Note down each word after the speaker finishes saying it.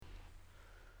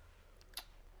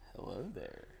Hello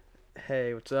there.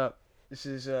 Hey, what's up? This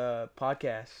is a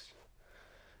podcast.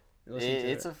 It, Listen to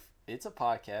it's it. a it's a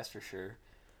podcast for sure,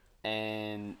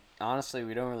 and honestly,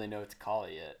 we don't really know what to call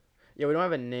it yet. Yeah, we don't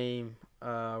have a name.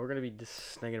 We're gonna be just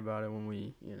thinking about it when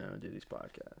we, do these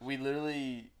podcasts. We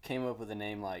literally came up with a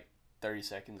name like 30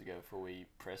 seconds ago before we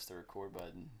pressed the record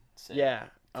button. Said Yeah,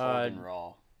 cold and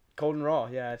raw. cold and raw.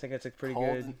 Yeah, I think that's a pretty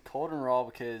good. Cold and raw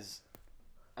because,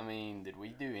 I mean, did we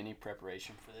do any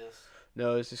preparation for this?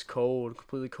 No, it's just cold,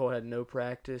 completely cold. Had no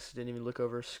practice. Didn't even look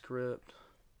over a script.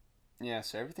 Yeah,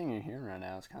 so everything you're hearing right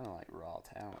now is kind of like raw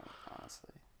talent,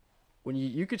 honestly. When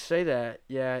you could say that,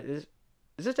 yeah, this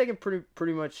is taking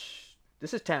pretty much.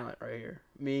 This is talent right here.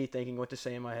 Me thinking what to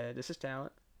say in my head. This is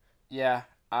talent. Yeah,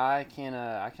 I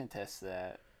can test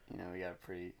that. We got a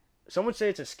pretty. Some would say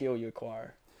it's a skill you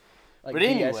acquire. Like But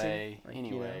BSing,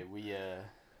 anyway, we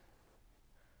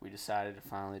decided to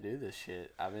finally do this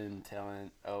shit. I've been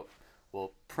telling. Oh,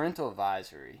 well, parental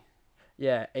advisory.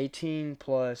 Yeah, 18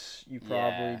 plus, you probably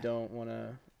Yeah. don't want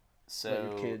to So let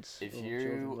your kids, if little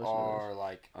children, you listen to are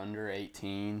like under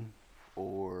 18,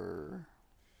 or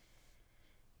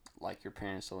like your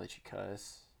parents don't let you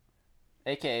cuss,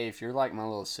 aka if you're like my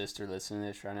little sister listening to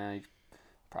this right now, you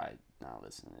probably not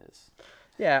listen to this. this.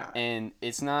 Yeah, And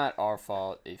it's not our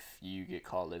fault if you get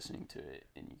caught listening to it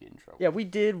and you get in trouble. yeah, we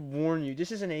did warn you.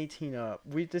 This is an 18 up.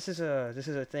 This is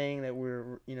a thing that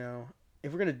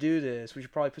if we're gonna do this, we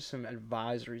should probably put some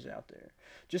advisories out there,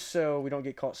 just so we don't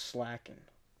get caught slacking.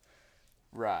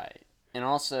 Right. And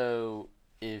also,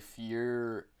 if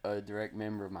you're a direct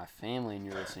member of my family and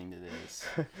you're listening to this,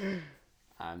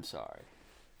 I'm sorry.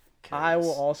 I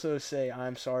will also say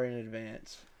I'm sorry in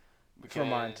advance for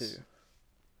mine too.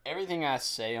 Everything I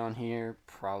say on here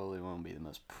probably won't be the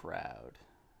most proud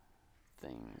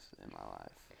things in my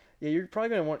life. Yeah, you're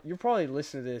probably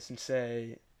listen to this and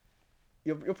say,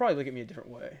 you'll probably look at me a different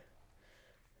way.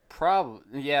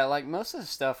 Probably, yeah, like most of the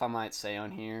stuff I might say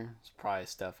on here is probably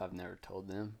stuff I've never told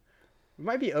them. We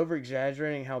might be over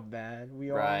exaggerating how bad we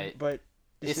are, Right. but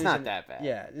It's not that bad.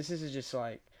 Yeah, this is just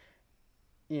like,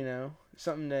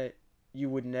 something that you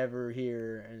would never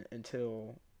hear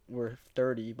until we're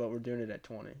 30, but we're doing it at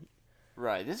 20.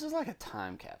 Right. This is like a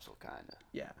time capsule, kind of.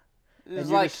 Yeah. This is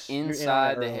you're like you're in on it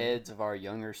inside the early. heads of our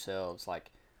younger selves.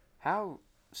 Like, how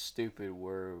stupid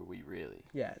were we really?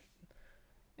 Yeah,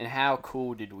 And how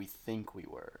cool did we think we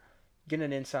were? getting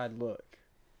an inside look.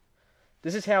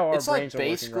 This is how our It's like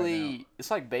brains are working right now.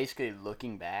 it's like basically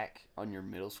looking back on your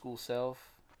middle school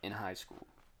self in high school.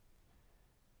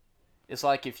 It's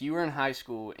like if you were in high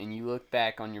school and you look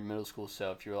back on your middle school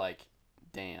self, you're like,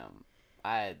 damn,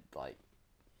 I had like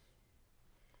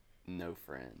no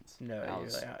friends. No, And I you're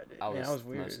was, like, I man, was that was the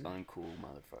weird. most uncool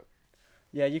motherfucker.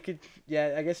 Yeah, you could.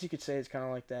 Yeah, I guess you could say it's kind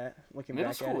of like that. Looking Middle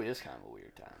back school at it. is kind of a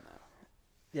weird time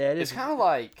though. Yeah, it is. It's kind of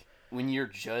like when you're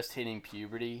just hitting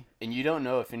puberty and you don't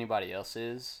know if anybody else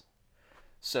is.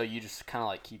 So you just kind of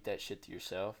like keep that shit to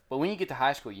yourself. But when you get to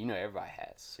high school, you know everybody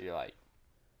has. So you're like,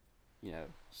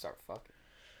 start fucking.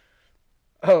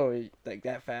 Oh, like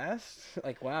that fast?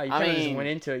 Like, wow, you I kind of just mean- went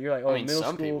into it. You're like, I oh, mean, middle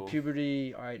some school, people-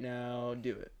 puberty. All right, now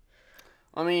do it.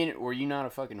 I mean, were you not a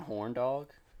fucking horn dog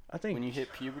I think. when you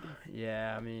hit puberty?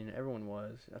 Yeah, I mean, everyone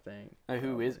was. I think.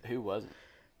 Who wasn't?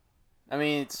 I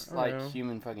mean, it's I don't like know.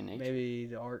 human fucking nature. Maybe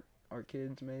the art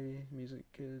kids, maybe music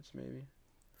kids, maybe.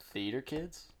 Theater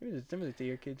kids. Maybe some of the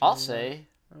theater kids. I'll maybe say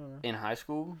not. I don't know. in high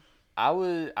school,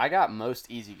 I got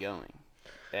most easygoing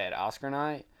at Oscar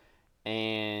night,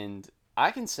 and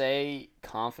I can say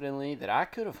confidently that I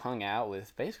could have hung out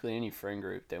with basically any friend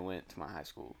group that went to my high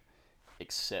school,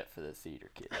 except for the theater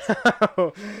kids.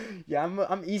 Yeah,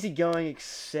 I'm easygoing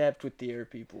except with theater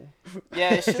people.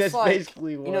 Yeah, it's just That's like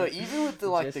basically what. even with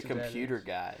the gist the of that computer is.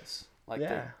 guys, like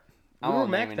Yeah. I We were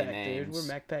won't name any MacPack, dude. names.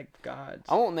 We're MacPack gods.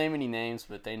 I won't name any names,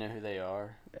 but they know who they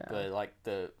are. Yeah. But like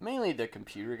mainly the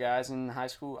computer guys in high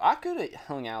school, I could have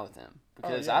hung out with them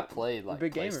because yeah. I played like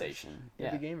Big gamers. PlayStation. Yeah,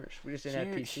 Yeah, big gamers. We just didn't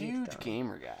have PCs. at the huge time.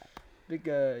 gamer guy. Big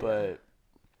But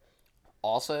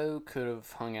also could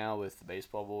have hung out with the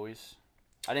baseball boys.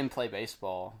 I didn't play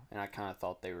baseball, and I kind of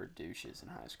thought they were douches in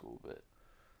high school. But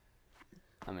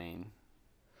I mean,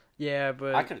 yeah,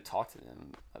 but I could have talked to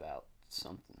them about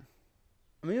something.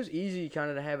 I mean, it was easy kind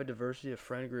of to have a diversity of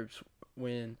friend groups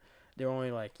when there were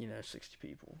only 60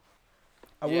 people.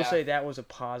 I will Yeah. say that was a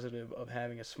positive of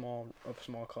having a small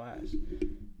class.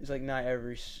 It's like not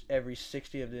every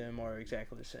 60 of them are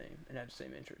exactly the same and have the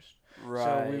same interest. Right.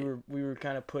 So we were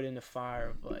kind of put in the fire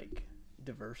of like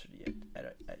diversity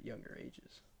at younger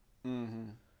ages. Mm-hmm.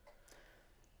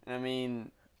 I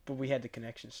mean, But we had the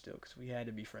connection still because we had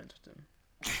to be friends with them.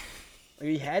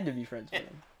 We had to be friends with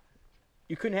them.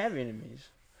 You couldn't have enemies.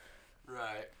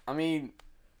 Right. I mean,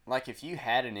 like if you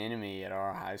had an enemy at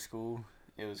our high school,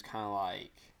 it was kind of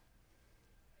like,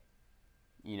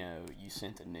 you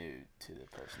sent a nude to the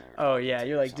person they were Oh talking yeah, to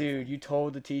you're or like, something. dude, you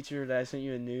told the teacher that I sent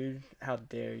you a nude. How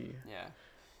dare you? Yeah.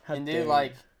 How And dare dude, you?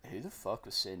 like, who the fuck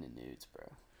was sending nudes, bro?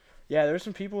 Yeah, there's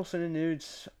some people sending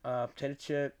nudes, potato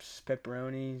chips,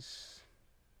 pepperonis,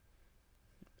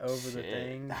 over the Shit.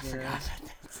 things. I forgot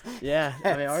that. Yeah,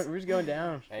 I mean, we was going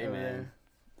down Hey over man, there.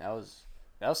 that was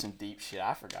some deep shit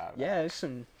I forgot about. Yeah, there's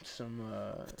some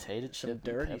Potato some chip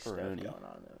dirty and stuff pepperoni. going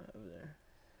on over there.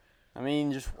 I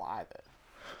mean, just why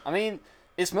though? I mean,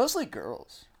 it's mostly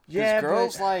girls. 'Cause Yeah,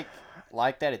 girls but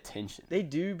like that attention. they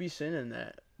do be sending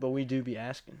that, but we do be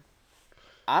asking.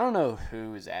 I don't know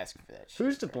who is asking for that shit.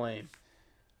 Who's to bro. blame?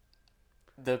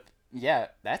 Yeah,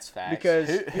 that's facts. Because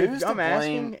Who's if I'm to blame?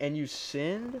 asking and you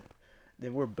send,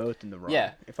 then we're both in the wrong.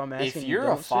 Yeah, If I'm asking, if you you're a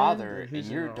don't send, father then and who's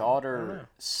in your the wrong? I don't daughter know.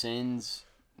 sends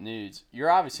nudes,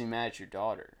 you're obviously mad at your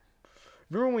daughter.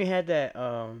 Remember when we had that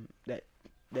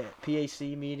that PAC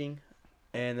meeting,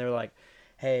 and they're like,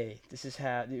 "Hey, this is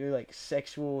how you're like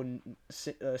sexting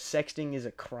is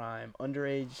a crime.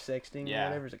 Underage sexting, Yeah.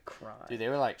 whatever, is a crime." Dude, they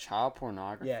were like child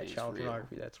pornography. Yeah, is child real.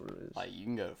 pornography. That's what it is. Like you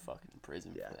can go to fucking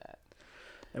prison Yeah. for that.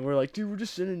 And we're like, dude, we're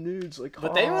just sending nudes. Like,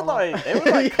 But they would "Aw."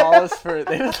 like call us for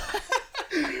they would,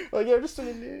 like, yeah, we're just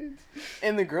sending nudes.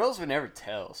 and the girls would never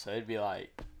tell, so it'd be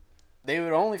like they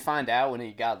would only find out when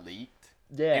it got leaked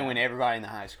Yeah. and when everybody in the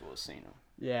high school has seen them.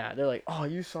 Yeah, they're like, "Oh,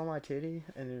 you saw my titty,"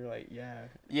 and they're like, "Yeah."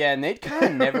 Yeah, and they'd kind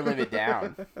of never live it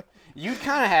down. You'd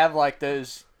kind of have like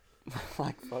those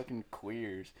like fucking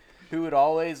queers who would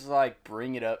always like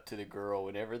bring it up to the girl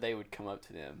whenever they would come up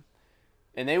to them.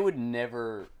 And they would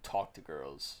never talk to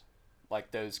girls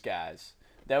like those guys.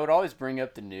 They would always bring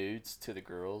up the nudes to the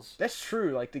girls. That's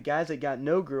true. Like the guys that got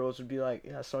no girls would be like,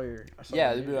 "Yeah, I saw your."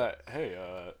 Yeah, they'd nude. be like,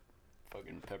 "Hey,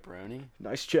 fucking pepperoni.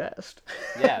 Nice chest.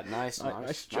 Yeah, nice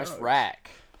Nice jugs. rack.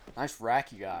 Nice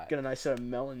rack you got." Got a nice set of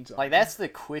melons on. Like that's the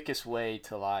quickest way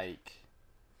to like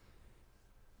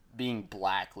being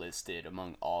blacklisted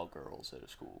among all girls at a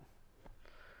school.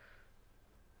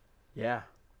 Yeah.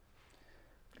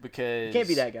 Because You can't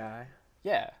be that guy.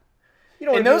 Yeah. You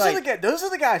know, And those those are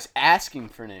the guys asking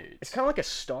for nudes. It's kind of like a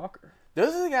stalker.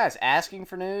 Those are the guys asking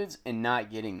for nudes and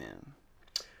not getting them.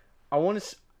 I want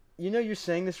to. You're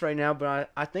saying this right now,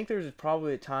 but I think there's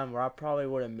probably a time where I probably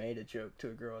would have made a joke to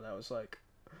a girl that was like,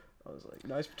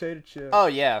 "Nice potato chip." Oh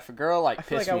yeah, if a girl like I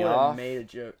feel pissed like I me would have off, made a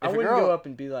joke. If I a wouldn't girl- go up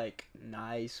and be like,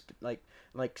 "Nice,"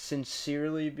 like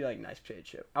sincerely be like, "Nice potato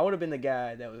chip." I would have been the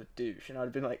guy that was a douche, and I would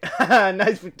have been like,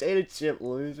 "Nice potato chip,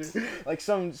 loser," like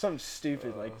something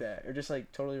stupid like that, or just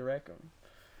like totally wreck them.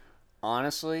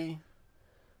 honestly,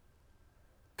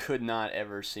 could not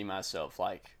ever see myself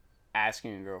like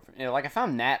asking a girlfriend. Like if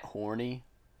I'm that horny,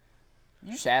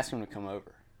 you just ask him to come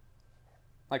over.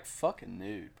 Like fucking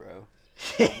nude, bro.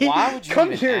 Why would you Come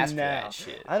even here ask for now. that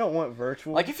shit? I don't want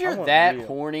virtual. Like if I you're want that real.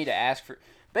 horny to ask for,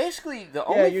 basically the Yeah,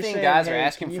 only you're thing saying, guys are "Hey,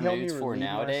 asking can you for help me nudes for relieve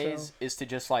nowadays myself?" is to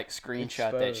just like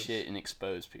screenshot that Expose. shit and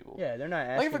expose people. Yeah, they're not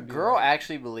asking. Like if a to be girl like-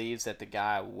 actually believes that the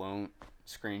guy won't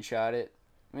screenshot it,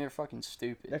 I mean they're fucking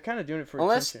stupid. they're kind of doing it for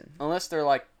Unless attention. they're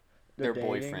like They're their dating.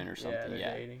 boyfriend or something, they're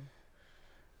yeah. dating.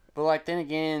 But like then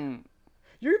again,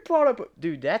 You brought up,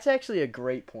 dude. That's actually a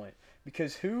great point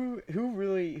because who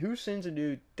sends a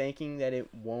nude thinking that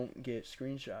it won't get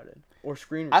screenshotted or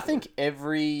screen recorded? I think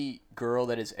every girl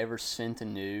that has ever sent a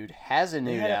nude has a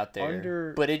nude had it out there,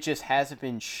 under- but it just hasn't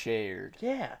been shared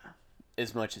Yeah.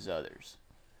 as much as others.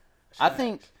 It's I facts.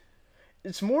 think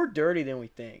it's more dirty than we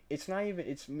think. It's not even.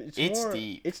 It's more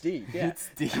deep. It's deep. Yeah. It's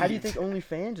deep. How do you think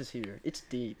OnlyFans is here? It's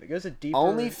deep. It goes a deeper.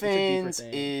 it's a deeper OnlyFans thing.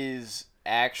 is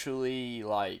actually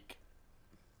like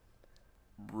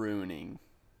ruining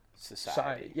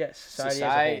society. Yes, society as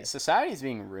a whole. Society is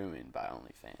being ruined by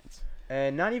OnlyFans.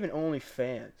 And not even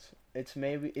OnlyFans. It's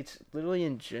literally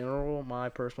in general, my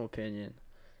personal opinion.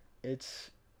 It's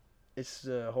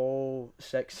the whole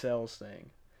sex sells thing.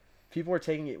 People are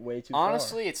taking it way too far.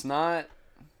 Honestly, it's not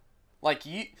like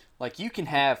you can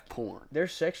have porn. Their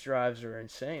sex drives are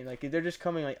insane. Like they're just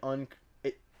coming like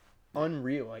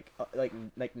unreal,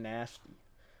 like nasty.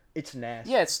 It's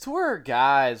nasty. Yeah, it's to where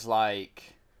guys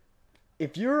like.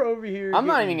 If you're over here, I'm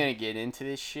not getting- even gonna get into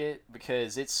this shit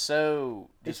because it's so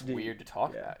It's just deep. weird to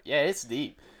talk Yeah. about. Yeah, it's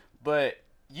deep, but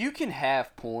you can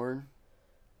have porn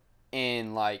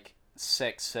and like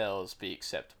sex sells be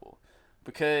acceptable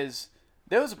because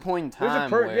there was a point in There's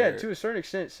time a where yeah, to a certain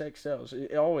extent, sex sells.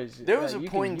 It always. there was yeah, a you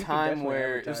point can- in you can time definitely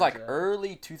where it was advertise like that.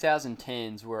 early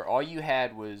 2010s where all you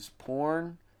had was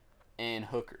porn and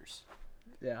hookers,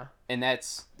 Yeah. and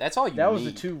that's all you That was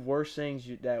need. the two worst things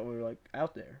that were like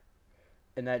out there.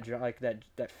 and that like that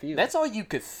feeling. That's all you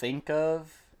could think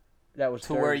of that was to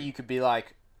dirty. where you could be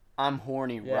like, I'm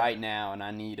horny Yeah. right now and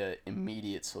I need an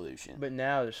immediate solution. But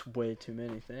now there's way too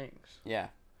many things. Yeah.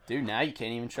 Dude, now you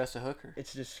can't even trust a hooker.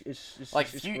 It's just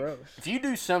Like, it's if gross. If you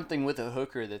do something with a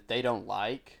hooker that they don't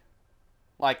like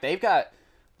they've got,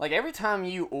 like, every time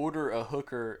you order a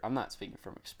hooker, I'm not speaking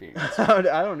from experience. I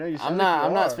don't know. You sound like you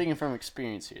I'm not are. speaking from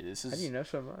experience here. This How do you is know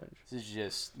so much? this is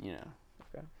just, you know.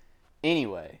 Okay.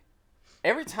 Anyway,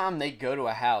 every time they go to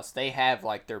a house, they have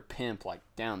like their pimp like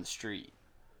down the street,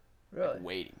 Really? like,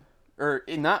 waiting, or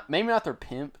maybe not their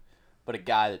pimp, but a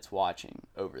guy that's watching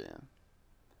over them.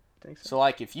 Think so? So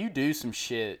like, if you do some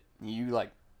shit, you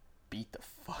like beat the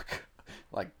fuck,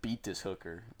 like beat this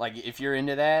hooker. Like, if you're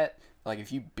into that, like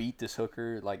if you beat this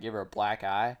hooker, like give her a black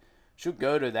eye, she'll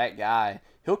go to that guy.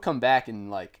 He'll come back and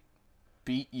like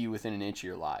beat you within an inch of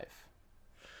your life.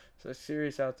 So it's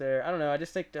serious out there. I don't know. I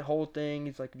just think the whole thing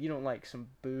is like, if you don't like some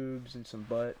boobs and some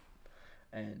butt,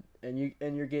 and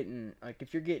you're getting like,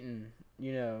 if you're getting,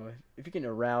 you know, if you're getting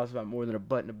aroused about more than a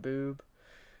butt and a boob,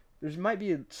 there might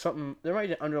be an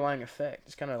underlying effect.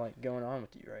 It's kind of like going on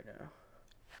with you right now.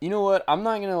 You know what? I'm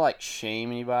not gonna like shame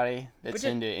anybody that's But just-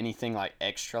 into anything like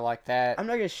extra like that. I'm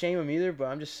not gonna shame them either, but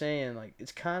I'm just saying, like,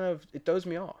 it throws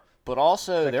me off. But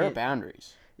also, I there are can't-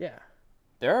 boundaries. Yeah.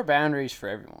 There are boundaries for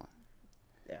everyone.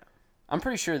 Yeah. I'm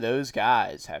pretty sure those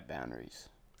guys have boundaries.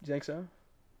 You think so?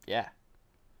 Yeah.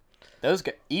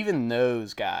 Even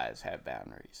those guys have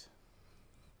boundaries.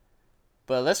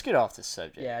 But let's get off this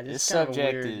subject. Yeah, this it's kind of a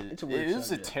subject weird- it's a weird it was a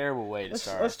subject. terrible way to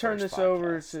start. Let's our turn first this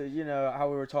over podcast. to, you know, how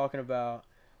we were talking about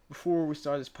before we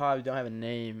started this pod. We don't have a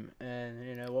name, and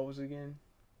you know what was it again?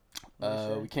 What did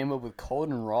we say? We came up with cold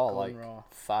and raw Cold like and raw.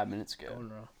 5 minutes ago. Cold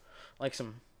and raw, like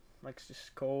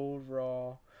just cold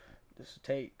raw, just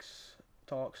takes,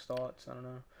 talks, thoughts. I don't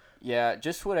know. Yeah,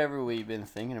 just whatever we've been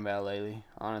thinking about lately,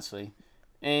 honestly.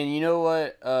 And you know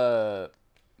what?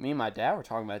 Me and my dad were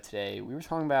talking about today. We were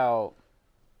talking about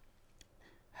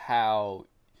how,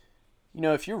 you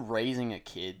know, if you're raising a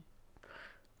kid,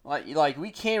 like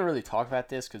we can't really talk about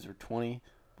this because we're 20,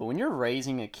 but when you're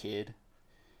raising a kid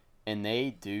and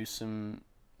they do some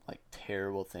like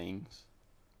terrible things,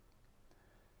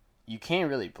 you can't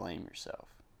really blame yourself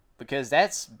because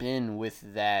that's been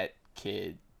with that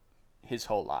kid his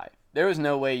whole life. There was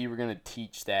no way you were going to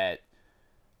teach that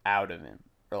out of him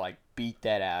or like beat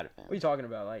that out of him. What are you talking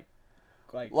about? Like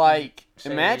say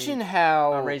imagine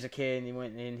how I raised a kid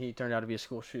and he turned out to be a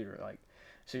school shooter. Like,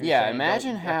 so you're yeah, saying,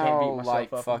 imagine I can't beat how myself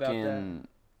like up about that? fucking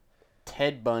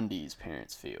Ted Bundy's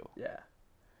parents feel. Yeah.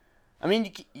 I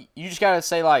mean, you just gotta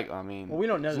say like, I mean, Well, we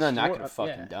don't know there's the nothing I story- could have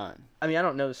fucking yeah. done. I mean, I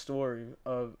don't know the story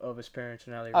of his parents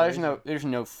and how they. Oh, raised him. there's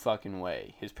no fucking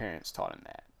way his parents taught him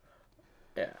that.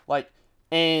 Yeah. Like,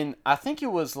 and I think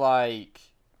it was like,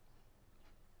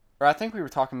 or I think we were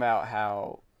talking about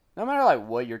how no matter like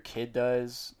what your kid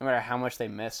does, no matter how much they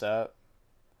mess up,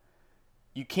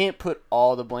 you can't put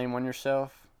all the blame on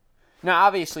yourself. Now,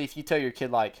 obviously, if you tell your kid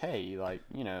like, hey, like,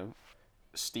 you know,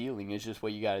 stealing is just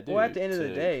what you gotta do. Well, at the end of the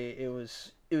day, it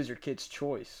was your kid's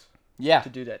choice yeah, to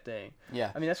do that thing.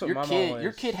 yeah. I mean, that's what Your my kid, mom always.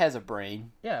 your kid has a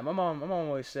brain. Yeah, my mom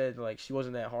always said like she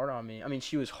wasn't that hard on me. I mean,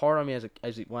 she was hard on me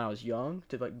when I was young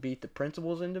to like beat the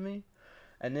principles into me,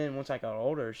 and then once I got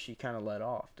older, she kind of let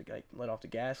off the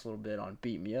gas a little bit on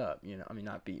beat me up. You know, I mean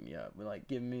not beat me up, but like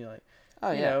give me like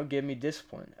Oh you yeah. know give me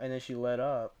discipline. And then she let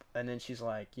up, and then she's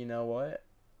like, you know what?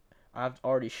 I've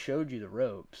already showed you the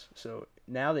ropes, so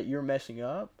now that you're messing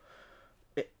up,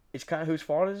 it's kind of whose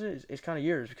fault is it? It's kind of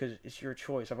yours because it's your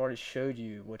choice. I've already showed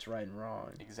you what's right and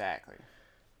wrong. Exactly.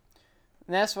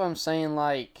 And that's what I'm saying.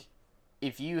 Like,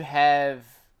 if your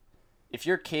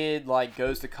kid like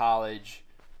goes to college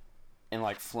and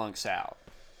like flunks out,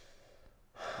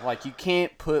 like you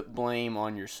can't put blame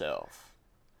on yourself.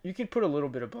 You can put a little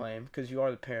bit of blame because you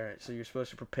are the parent, so you're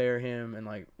supposed to prepare him and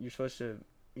like you're supposed to,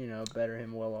 you know, better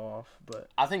him well off. But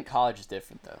I think college is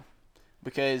different though,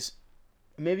 because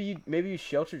maybe you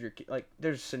sheltered your kid. Like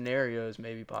there's scenarios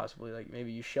maybe possibly like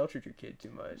maybe you sheltered your kid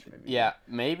too much.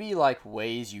 maybe like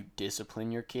ways you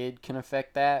discipline your kid can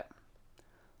affect that.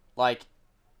 Like,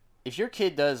 if your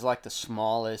kid does like the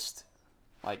smallest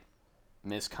like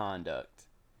misconduct,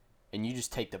 and you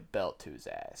just take the belt to his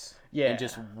ass, and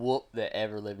just whoop the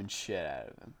ever living shit out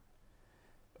of him.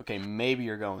 Okay, maybe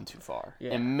you're going too far,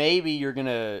 and maybe you're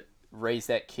gonna raise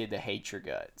that kid to hate your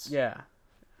guts. Yeah.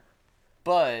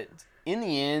 But in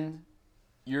the end,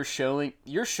 you're showing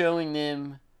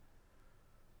them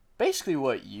basically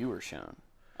what you were shown.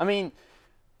 I mean,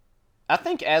 I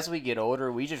think as we get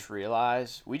older, we just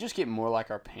realize we just get more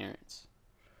like our parents.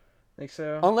 Think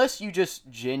so? Unless you just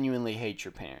genuinely hate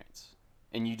your parents.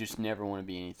 and you just never want to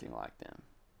be anything like them.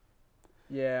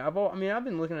 Yeah, I've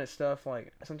been looking at stuff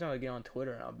like sometimes I get on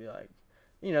Twitter and I'll be like,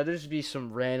 there's just be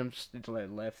some random like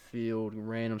left field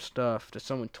random stuff that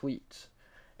someone tweets,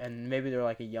 and maybe they're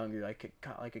like a younger like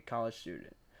a college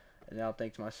student, and I'll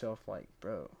think to myself like,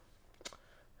 bro,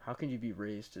 how can you be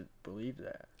raised to believe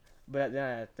that? But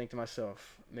then I think to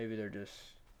myself, maybe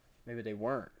they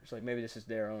weren't. It's like maybe this is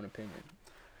their own opinion.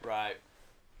 Right.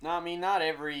 No, I mean not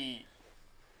every.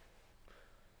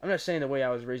 I'm not saying the way I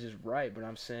was raised is right, but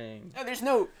I'm saying No, there's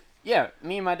no. Yeah,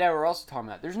 me and my dad were also talking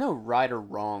about. There's no right or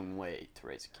wrong way to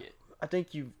raise a kid. I think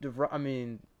I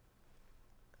mean,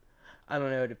 I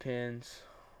don't know. It depends.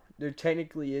 There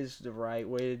technically is the right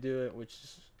way to do it, which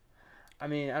is, I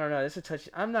mean, I don't know. It's a touch.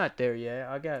 I'm not there yet.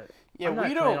 Yeah, I'm not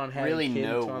we planning don't on having really kids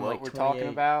know until I'm, what like, we're 28. talking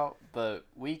about, but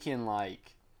we can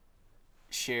like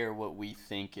share what we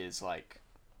think is like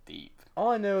deep. All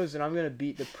I know is that I'm gonna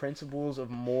beat the principles of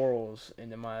morals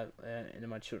into my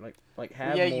children. Like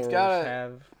have Yeah, morals, you've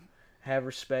gotta. have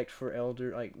respect for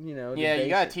elder. Like the Yeah, you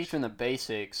gotta basics. teach them the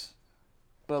basics,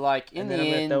 but like in And the then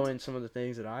I'm gonna end, throw in some of the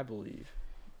things that I believe.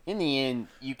 in the end,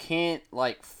 you can't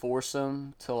like force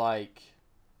them to like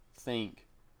think,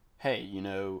 hey,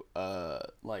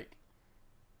 like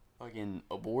fucking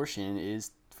abortion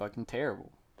is fucking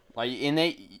terrible. Like, and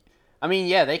I mean,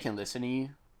 yeah, they can listen to you.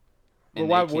 Well, And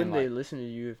why can, wouldn't they like, listen to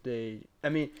you if they? I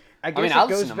mean, I guess I mean, it I goes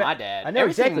listen to back. my dad. I know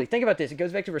Everything- exactly. Think about this. It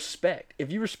goes back to respect.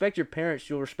 If you respect your parents,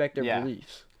 you'll respect their Yeah.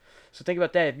 beliefs. So think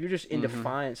about that. If you're just in Mhm.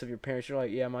 defiance of your parents, you're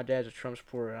like, yeah, my dad's a Trump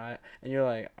supporter, and you're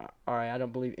like, all right, I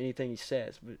don't believe anything he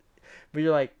says. But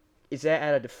you're like, is that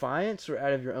out of defiance or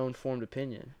out of your own formed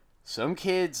opinion? Some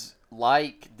kids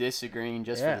like disagreeing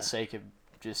just for Yeah. the sake of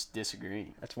just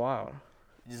disagreeing. That's wild.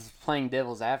 Just playing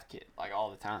devil's advocate like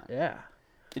all the time. Yeah.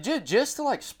 Just to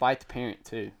like spite the parent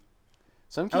too.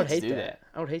 Some I would kids hate do that.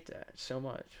 I would hate that so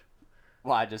much.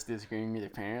 Why, just disagreeing with their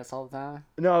parents all the time?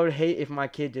 No, I would hate if my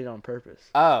kid did it on purpose.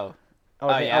 Oh, yeah, I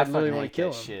I would literally fucking want hate to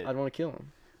kill that him. shit. I'd want to kill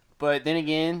him. but then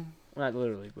again, Not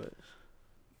literally, but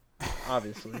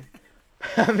obviously.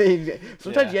 I mean,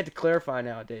 sometimes Yeah. you have to clarify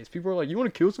nowadays. People are like, "You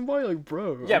want to kill somebody?" Like,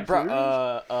 bro. yeah, are you bro.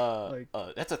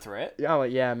 serious? That's a threat. Yeah, I'm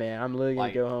like, yeah, man. I'm literally gonna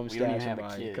Like, go home and we don't stab even have a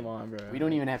somebody. kid. Come on, bro. We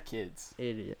don't even have kids.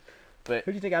 Idiot. But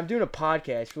Who do you think? I'm doing a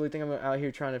podcast. You really think I'm out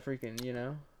here trying to freaking,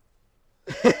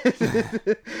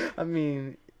 I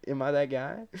mean, am I that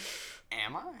guy?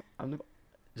 am I?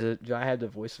 Do I have the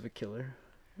voice of a killer?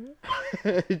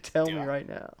 Tell Do me I? right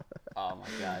now. Oh my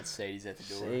God, Sadie's at the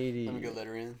door. Sadie. Let me go let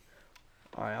her in.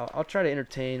 All right, I'll try to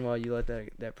entertain while you let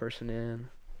that person in.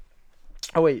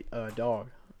 Oh wait, dog.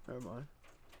 Never mind.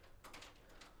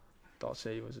 Thought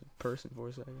Sadie was a person for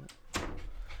a second.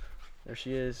 There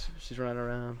she is. She's running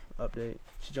around. Update.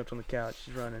 She jumped on the couch.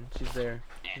 She's running. She's there.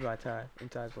 She's by Ty. In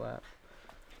Ty's lap.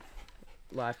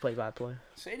 Live play-by-play.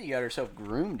 Sadie got herself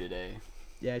groomed today.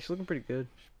 Yeah, she's looking pretty good.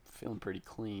 Feeling pretty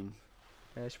clean.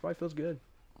 Yeah, she probably feels good.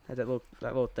 Has that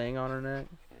little thing on her neck.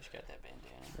 Yeah, she got that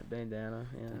bandana. That bandana.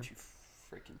 Yeah. Don't you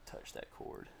freaking touch that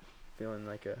cord. Feeling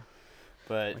like a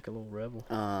But little rebel.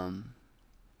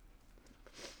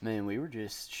 man, we were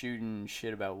just shooting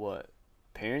shit about what?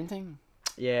 Parenting?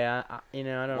 Yeah, I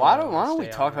don't. Why really don't wanna we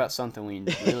stay talk on about something we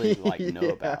really know Yeah.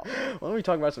 about? Why don't we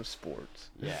talk about some sports?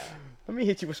 Yeah. Let me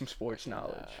hit you with some sports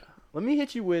knowledge. Uh, Let me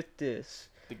hit you with this.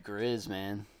 The Grizz,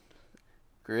 man.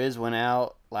 Grizz went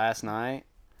out last night.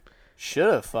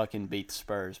 Should have fucking beat the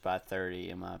Spurs by 30,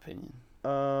 in my opinion.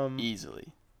 Easily.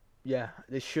 Yeah,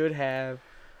 they should have.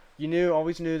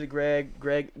 Always knew that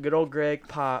good old Greg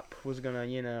Pop was gonna,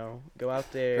 go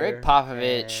out there. Greg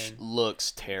Popovich and-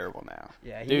 looks terrible now.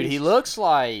 Yeah, Dude, he needs- looks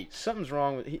like... Something's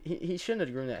wrong with he shouldn't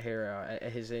have grown that hair out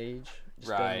at his age. Just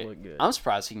Right. doesn't look good. I'm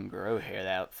surprised he can grow hair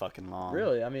that fucking long.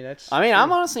 Really, I mean that's.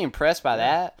 I'm honestly impressed by Yeah.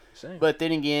 that. Same. But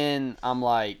then again, I'm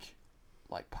like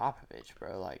Popovich,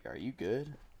 bro. Like, are you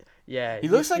good? Yeah, He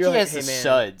looks like he has hey, the man,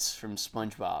 suds from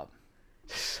SpongeBob.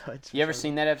 Suds You ever or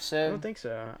seen that I episode? don't think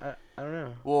so. I don't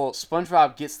know. Well,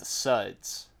 SpongeBob gets the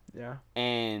suds, Yeah.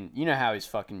 and you know how he's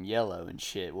fucking yellow and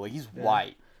shit. Well, he's Yeah.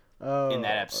 white Oh. in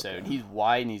that episode. Okay. He's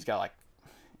white, and he's got like...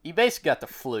 He basically got the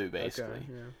flu, basically. Okay,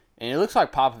 yeah. And it looks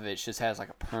like Popovich just has like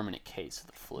a permanent case of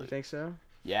the flu. You think so?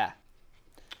 Yeah.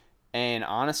 And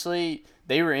honestly,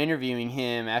 they were interviewing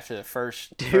him after the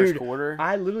first Dude, quarter.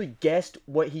 I literally guessed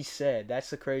what he said. That's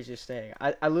the craziest thing.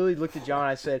 I literally looked at John.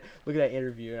 I said, "Look at that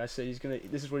interview," and I said,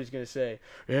 This is what he's gonna say.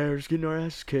 Yeah, we're just getting our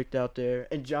asses kicked out there.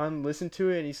 And John listened to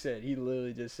it, and he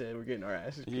literally just said, "We're getting our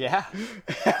asses kicked." Yeah.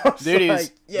 I was Dude,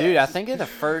 like, dude, I yes. think in the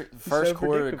first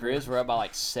quarter, the predictable. Grizz were up by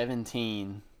like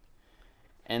 17.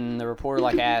 And the reporter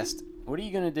like asked, "What are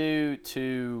you gonna do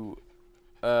to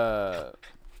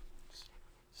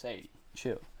Sadie,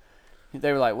 chill.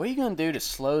 They were like, "What are you gonna do to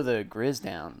slow the Grizz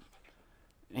down?"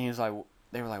 And he was like,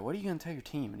 "They were like, what are you gonna tell your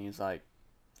team?" And he was like,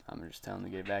 "I'm just telling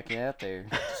them to get back out there,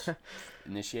 just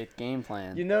initiate the game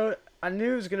plan." You know, I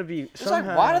knew it was gonna be It's somehow.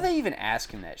 like, why do they even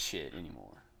ask him that shit anymore?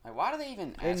 Like, why do they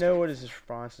even? They ask know him? what his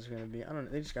response is gonna be. I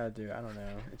don't. They just gotta do it. I don't know.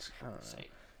 I don't know. Say,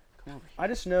 come over here. I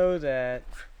just know that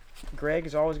Greg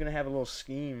is always gonna have a little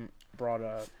scheme brought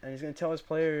up, and he's gonna tell his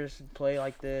players to play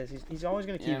like this. He's always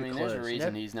gonna keep Yeah, I mean, it close. there's a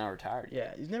reason he's not retired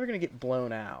yet. Yeah, he's never gonna get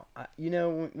blown out. You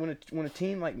know, when a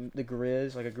team like the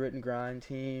Grizz, like a grit and grind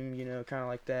team, you know, kind of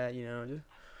like that, you know, just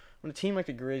when a team like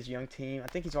the Grizz, young team, I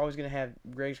think Greg's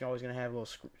always gonna have a little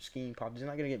scheme pop. He's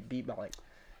not gonna get beat by like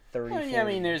 30. Well, yeah, I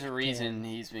mean, 40, there's a reason 10.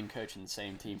 he's been coaching the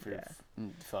same team for Yeah.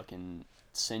 fucking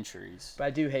centuries. But I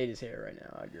do hate his hair right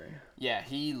now. I agree. Yeah,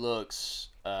 he looks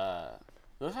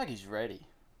like he's ready.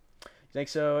 You think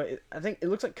so? I think it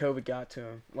looks like COVID got to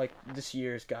him. Like this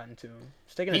year has gotten to him.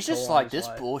 It's taking He's a toll just on like his this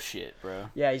life. bullshit, bro.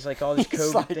 Yeah, he's like all these He's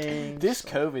COVID like, things. This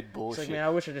Like, COVID it's bullshit. like, man, I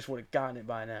wish I just would have gotten it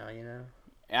by now. You know?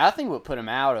 And I think what put him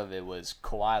out of it was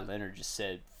Kawhi Leonard just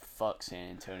said, "Fuck San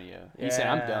Antonio." He said,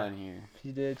 "I'm Yeah. done here."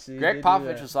 He did. See, Greg he did do Popovich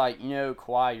that. was like,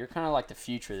 Kawhi, you're kind of like the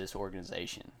future of this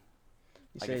organization.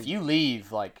 He Like, said, if you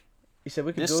leave, like, he said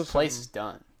we could this build place something. is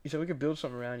done. He said we could build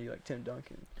something around you like Tim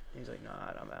Duncan. He's like, nah,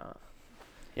 I'm out.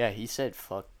 Yeah, he said,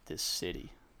 "Fuck this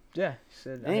city." Yeah, he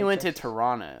said. Then he went to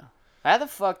Toronto. How the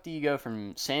fuck do you go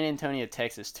from San Antonio,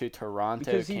 Texas to Toronto,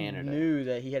 because he Canada? knew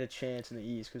that he had a chance in the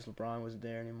East because LeBron wasn't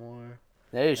there anymore.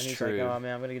 That is And he's true. like, oh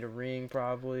man, I'm gonna get a ring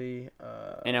probably.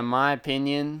 And in my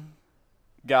opinion,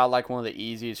 got like one of the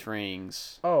easiest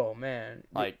rings Oh man,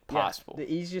 like possible. The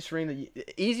easiest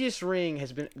ring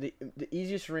has been the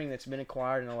easiest ring that's been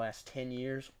acquired in the last 10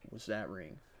 years was that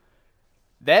ring.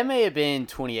 That may have been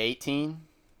 2018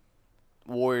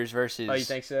 Warriors versus Oh, you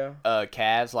think so?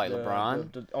 Cavs, like The-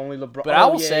 LeBron. the only LeBron. But I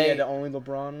will yeah, say- yeah, the only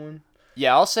LeBron one.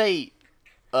 Yeah, I'll say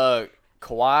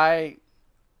Kawhi,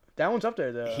 That one's up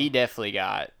there though. he definitely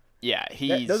got. Yeah,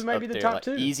 he's those might up be the there, top like,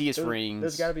 two. easiest those, rings.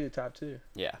 Those got to be the top two.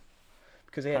 Yeah.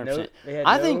 Because they had 100%.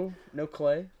 I I think- no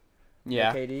Clay,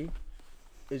 Yeah. no KD. It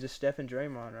was just Steph and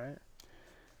Draymond, right?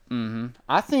 Mm-hmm.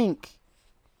 I think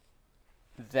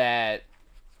that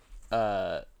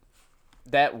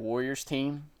that Warriors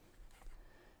team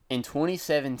in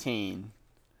 2017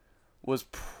 was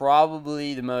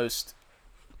probably the most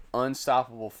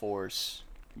unstoppable force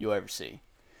you'll ever see.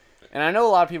 And I know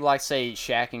a lot of people like to say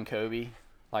Shaq and Kobe,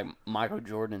 like Michael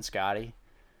Jordan and Scottie.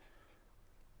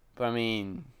 But I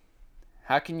mean,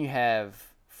 how can you have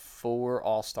 4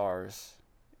 All-Stars,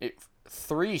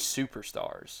 3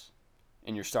 superstars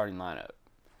in your starting lineup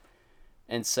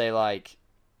and say, like,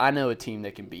 I know a team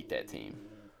that can beat that team?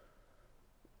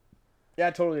 Yeah,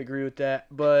 I totally agree with that.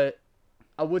 But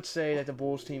I would say that the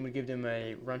Bulls team would give them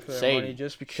a run for their Sadie, money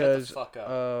just shut the because fuck up.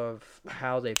 of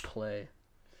how they play.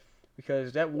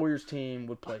 Because that Warriors team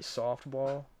would play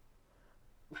softball,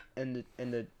 and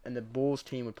the Bulls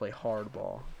team would play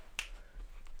hardball.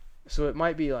 So it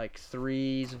might be like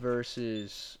threes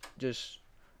versus just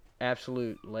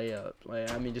absolute layup.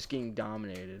 Like, I mean, just getting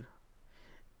dominated.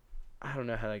 I don't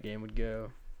know how that game would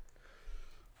go.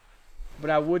 But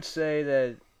I would say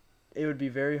that it would be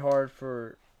very hard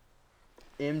for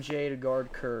MJ to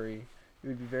guard Curry. It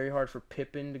would be very hard for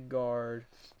Pippen to guard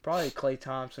probably Klay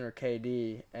Thompson or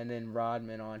KD, and then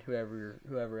Rodman on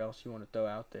whoever else you want to throw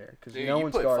out there. Because Dude, no you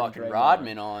one's put guarding fucking Draymond.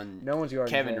 Rodman on. No one's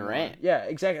guarding Kevin Draymond. Durant. Yeah,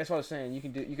 exactly. That's what I was saying. You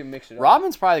can mix it up.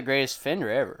 Rodman's probably the greatest defender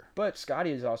ever. But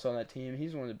Scotty is also on that team.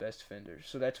 He's one of the best defenders.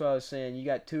 So that's why I was saying you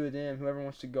got 2 of them. Whoever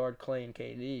wants to guard Klay and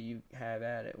KD, you have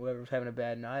at it. Whoever's having a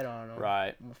bad night on them,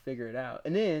 Right. we'll figure it out.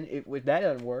 And then if that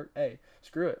doesn't work, hey,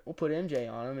 screw it. We'll put MJ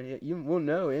on him, and we'll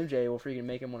know MJ will freaking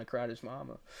make him want to cry to his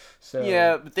mama. So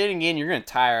Yeah, but then again, you're going to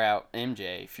tire out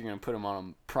MJ if you're going to put him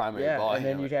on a primary Yeah, ball and then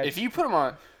handler. you'd have- If you put him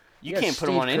on, you got can't put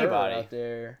him on Steve Kerr anybody. out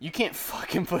there. You can't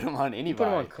fucking put him on You put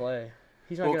him on anybody. Clay.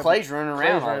 He's not Well, gonna Clay's running around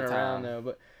Clay's all running the around time. though,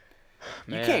 but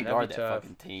You man, can't that'd guard be that tough.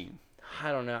 fucking team.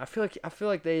 I don't know. I feel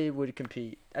like they would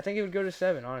compete. I think it would go to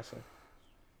 7, honestly.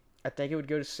 I think it would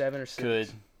go to 7 or 6. Could.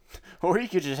 Or you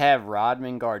could just have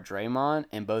Rodman guard Draymond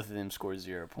and both of them score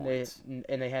 0 points.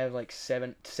 They have like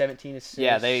 17 assists,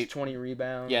 Yeah, they- 20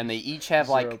 rebounds. Yeah, and they each have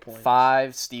 0 like points.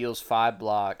 5 steals, 5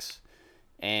 blocks,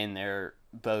 and they're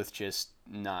both just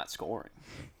not scoring.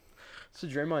 So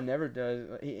Draymond never does.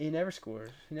 He never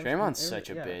scores. Draymond's such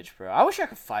a bitch, bro. I wish I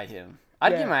could fight him.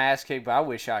 I'd Yeah. get my ass kicked, but I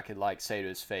wish I could like say to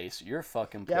his face, "You're a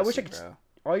fucking pussy, Yeah, I wish I could- bro."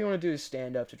 All you want to do is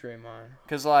stand up to Draymond.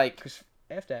 Because like Cause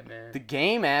F that man. the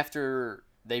game after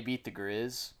they beat the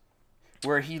Grizz,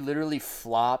 where he literally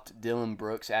flopped Dylan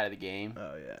Brooks out of the game.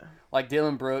 Oh yeah. Like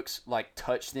Dylan Brooks like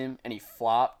touched him and he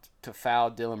flopped to foul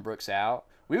Dylan Brooks out.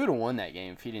 We would have won that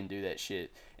game if he didn't do that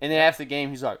shit. And then after the game,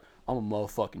 he's like, "I'm a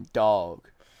motherfucking dog."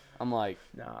 I'm like,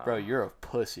 Nah. "Bro, you're a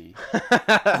pussy."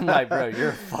 I'm like, "Bro, you're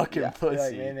a fucking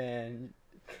pussy." Like, man,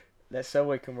 that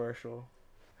Subway commercial.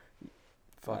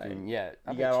 Fucking yeah.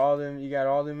 You got all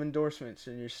them endorsements,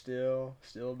 and you're still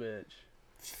a bitch.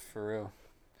 For real.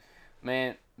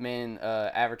 Man,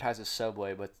 advertises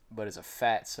Subway, but is a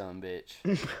fat son bitch.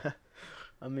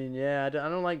 I mean, yeah, I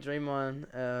don't like Draymond.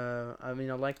 I mean,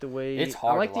 I like the way It's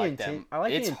hard I like to like the them. I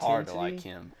like It's the hard to intensity. like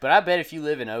him. But I bet if you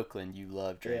live in Oakland, you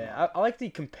love Draymond. Yeah, I like the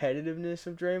competitiveness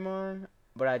of Draymond,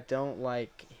 but I don't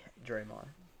like Draymond.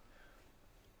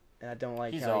 And I don't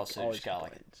like He's how also he always just got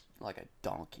complains. like a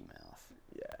donkey mouth.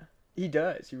 Yeah, he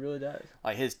does. He really does.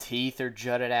 Like his teeth are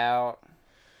jutted out.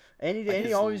 And he Like and he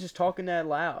his- always just talking that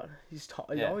loud. He's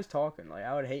Yeah. always talking. Like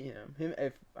I would hate him. I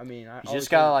He's always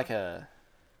just got hate like a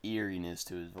eeriness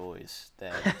to his voice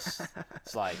that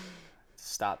it's like,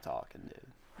 stop talking,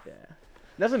 dude. yeah.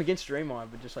 Nothing against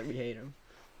Draymond, but just like we hate him.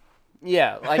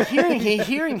 Yeah, like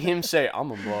hearing him say,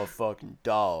 "I'm a motherfucking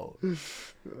dog."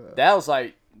 That was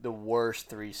like the worst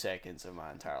 3 seconds of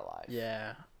my entire life.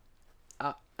 Yeah.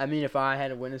 I mean, if I had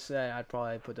to witness that, I'd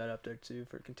probably put that up there too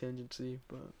for contingency.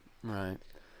 But Right.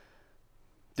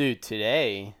 Dude,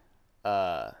 today,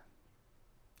 my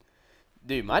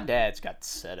dad's got the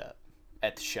setup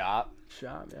at the shop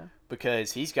shop, yeah.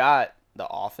 because he's got the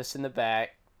office in the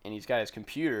back and he's got his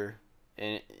computer,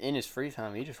 and in his free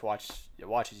time he just watches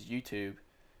YouTube,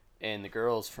 and the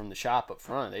girls from the shop up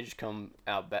front, they just come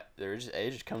out back. They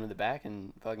just come to the back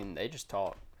and fucking they just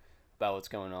talk about what's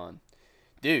going on.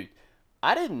 Dude,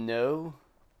 I didn't know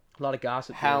A lot of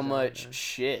gossip. how goes on much there.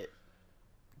 shit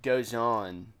goes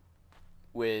on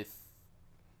with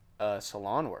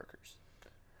salon workers.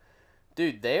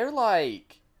 Dude, they're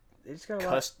like They just got a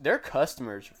lot. their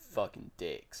customers are fucking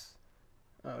dicks.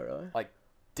 Oh really?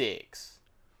 Dicks.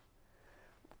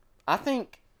 I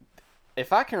think,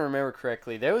 if I can remember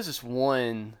correctly, there was this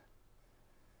one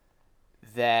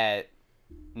that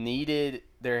needed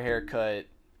their haircut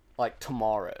like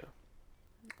tomorrow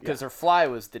because their fly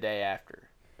was the day after,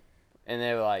 and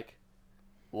they were like,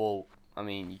 "Well, I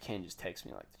mean, you can't just text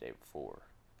me like the day before.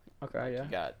 Okay, yeah. You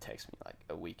gotta text me like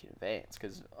a week in advance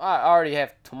because I already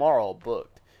have tomorrow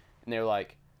booked." And they were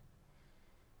like,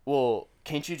 "Well,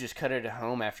 can't you just cut it at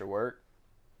home after work?"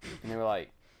 And they were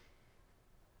like,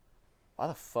 "Why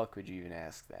the fuck would you even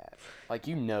ask that? Like,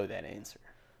 you know that answer."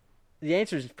 The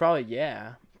answer is probably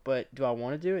yeah, but do I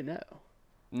want to do it? No.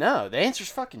 No, the answer's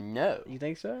fucking no. You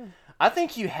think so? I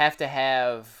think you have to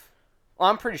have. Well,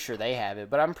 I'm pretty sure they have it,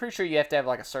 but I'm pretty sure you have to have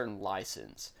like a certain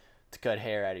license to cut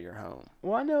hair out of your home.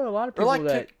 Well, I know a lot of Or, people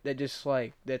like, that just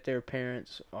like that their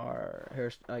parents are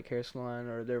hair salon,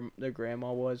 or their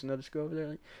grandma was, and they'll just go over there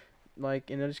and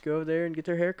they'll just go over there and get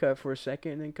their hair cut for a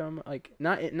second and then come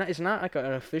it's not like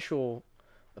an official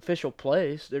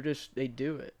place. They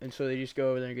do it, and so they just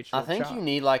go over there and get. I think you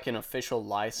need like an official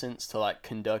license to like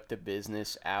conduct a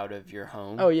business out of your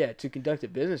home. Oh yeah, to conduct a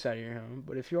business out of your home.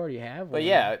 But if you already have one. But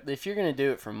yeah, if you're gonna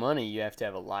do it for money, you have to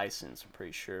have a license. I'm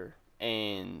pretty sure.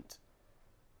 And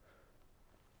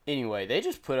anyway, they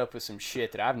just put up with some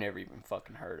shit that I've never even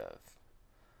fucking heard of.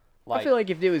 I feel like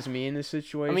if it was me in this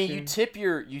situation. I mean, you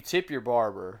tip your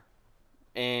barber,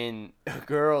 and a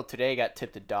girl today got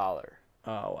tipped $1. Oh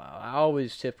wow! I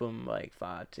always tip them like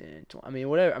 5, 10, 20. I mean,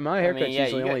 whatever. My haircut's yeah,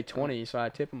 usually you got- only 20, so I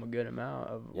tip them a good amount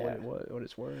of Yeah. what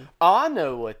it's worth. Oh, I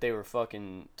know what they were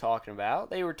fucking talking about.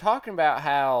 They were talking about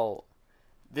how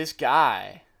this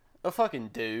guy, a fucking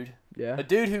dude, Yeah. a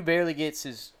dude who barely gets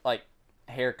his like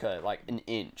haircut like an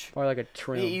inch. Or like a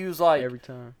trim. He was like, every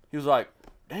time.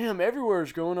 "Damn,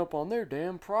 everywhere's going up on their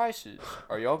damn prices.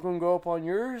 Are y'all gonna go up on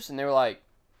yours?" And they were like,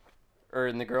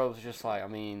 and the girl was just like, "I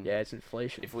mean, Yeah, it's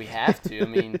inflation. if we have to, I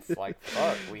mean, like,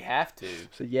 fuck, we have to."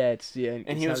 So yeah, it's And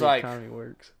it's he how was the like- economy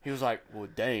works. He was like, "Well,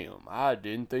 damn, I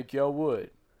didn't think y'all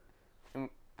would." And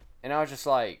I was just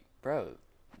like, "Bro,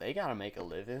 they gotta make a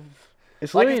living.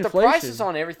 It's Like, literally if the inflation. prices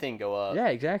on everything go up, Yeah,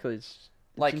 exactly. It's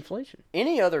Like- inflation.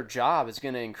 any other job is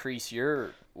gonna increase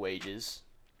your wages."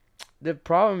 The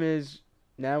problem is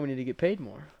now we need to get paid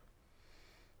more.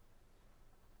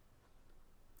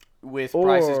 With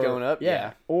prices going up,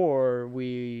 Or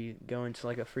we go into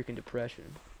like a freaking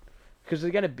depression, because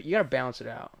you gotta balance it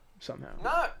out somehow.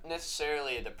 Not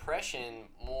necessarily a depression,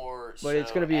 more. But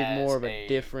it's gonna be more of a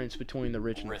difference between the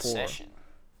rich and recession. poor.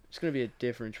 It's gonna be a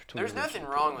difference between. There's the rich nothing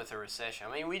and wrong poor. with a recession.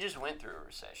 I mean, we just went through a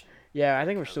recession. Yeah, I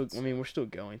think we're still. I mean, we're still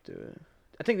going through it.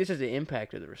 I think this is the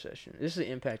impact of the recession. This is the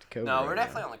impact of COVID. No, we're right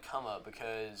definitely now. on the come up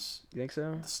because You think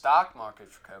so? the stock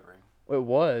market's recovering. Well, it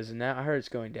was, and now I heard it's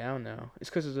going down now. It's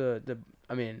because of the.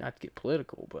 I mean, not to get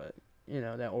political, but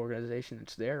that organization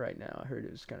that's there right now. I heard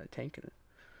it was kind of tanking it.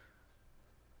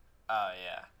 Oh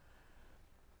yeah.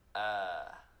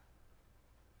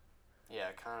 Yeah,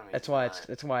 economy. That's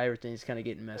why everything's kind of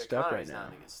getting messed up right now. Not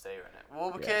in a good state right now.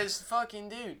 Well, because fucking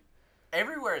dude,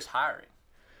 everywhere is hiring.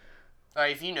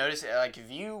 Like if you notice it, like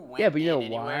if you went but you know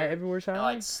anywhere why everywhere's hiring?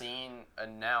 and like seen a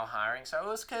now hiring,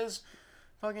 so it's because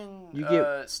fucking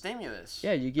stimulus.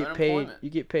 Yeah, you get paid. You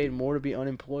get paid more to be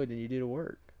unemployed than you do to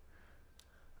work.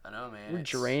 I know, man.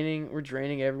 We're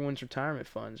draining everyone's retirement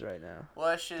funds right now. Well,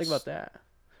 that's just think about that.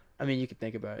 I mean, you could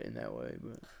think about it in that way,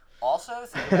 but also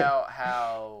think about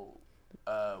how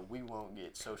we won't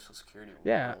get Social Security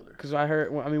when we're older. because I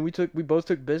heard. Well, I mean, we both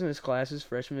took business classes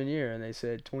freshman year, and they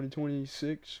said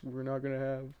 2026 we're not gonna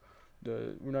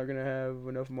have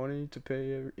enough money to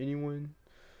pay anyone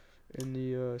in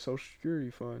the Social Security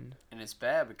fund. And it's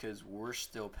bad because we're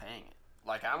still paying it.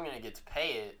 Like I'm gonna get to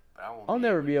pay it, but I won't. I'll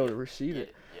never be able to receive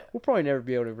it. Yeah. We'll probably never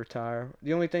be able to retire.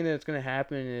 The only thing that's gonna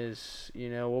happen is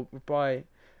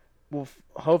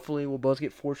hopefully we'll both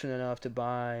get fortunate enough to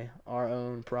buy our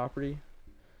own property.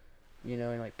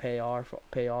 And like pay off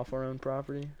our own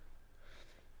property.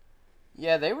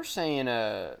 Yeah, they were saying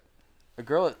a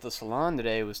girl at the salon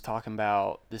today was talking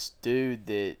about this dude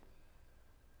that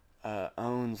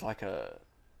owns like an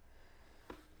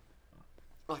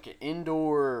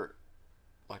indoor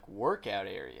like workout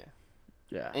area.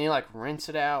 Yeah. And he like rents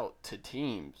it out to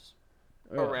teams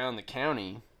around the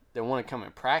county that want to come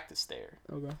and practice there.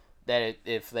 Okay. That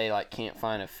if they like can't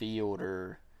find a field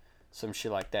or some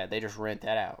shit like that, they just rent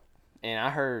that out. And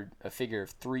I heard a figure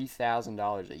of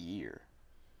 $3,000 a year.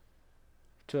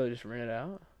 So they just rent it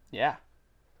out? Yeah,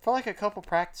 for like a couple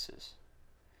practices.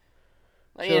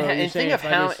 Like, So and think of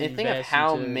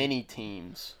how into... many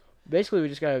teams. Basically, we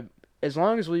just gotta. As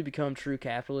long as we become true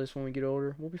capitalists when we get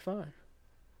older, we'll be fine.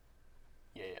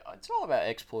 Yeah, it's all about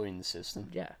exploiting the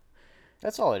system. Yeah,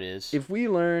 that's all it is. If we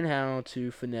learn how to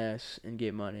finesse and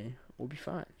get money, we'll be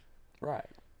fine. Right.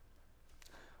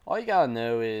 All you gotta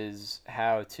know is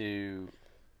how to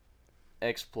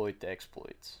exploit the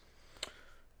exploits.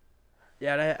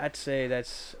 Yeah, I'd say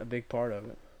that's a big part of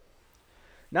it.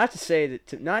 Not to say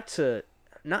that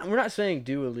we're not saying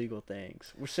do illegal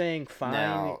things. We're saying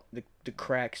find the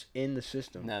cracks in the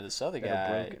system. Now this other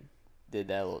guy did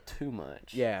that a little too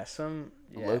much. Yeah,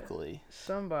 locally.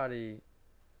 Somebody,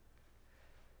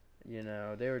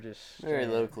 they were just very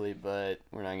locally, but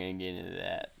we're not gonna get into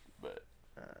that. But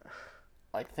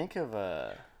like, think of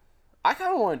I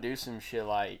kind of want to do some shit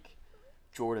like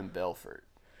Jordan Belfort.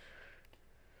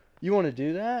 You want to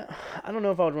do that? I don't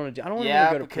know if I would want to do. I don't want to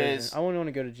go to prison. I wouldn't want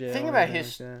to go to jail. Think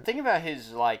about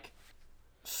his like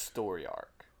story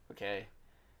arc. Okay,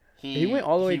 he went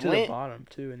all the way to the bottom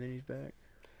too, and then he's back.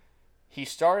 He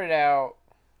started out.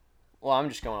 Well, I'm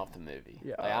just going off the movie.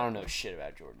 Yeah, I don't know shit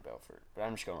about Jordan Belfort, but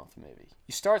I'm just going off the movie.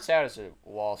 He starts out as a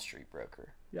Wall Street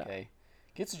broker. Yeah. Okay,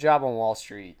 gets a job on Wall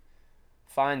Street,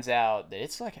 finds out that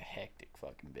it's like a hectic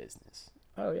fucking business.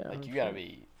 Oh yeah. Like you gotta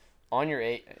be on your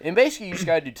A, and basically you just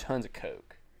gotta do tons of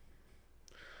coke.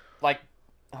 Like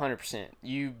 100%.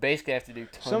 You basically have to do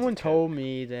tons. Someone of coke. told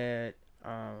me that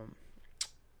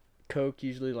coke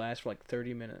usually lasts for like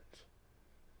 30 minutes.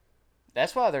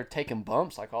 That's why they're taking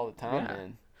bumps like all the time, Yeah.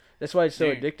 man. That's why it's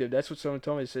so addictive. That's what someone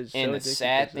told me. It says and the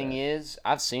sad thing is,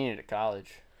 I've seen it at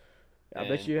college. I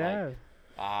bet you have.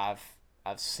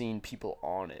 I've seen people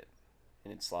on it,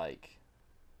 and it's like,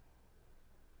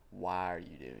 why are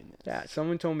you doing this? Yeah,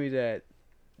 someone told me that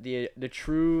the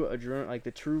true adrenaline, like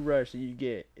the true rush that you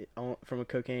get from a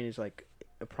cocaine is like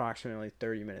approximately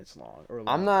 30 minutes long or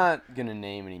longer. I'm not gonna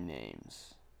name any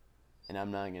names, and I'm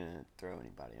not gonna throw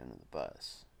anybody under the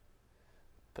bus.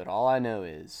 But all I know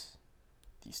is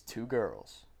these two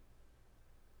girls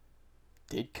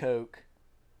did coke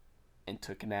and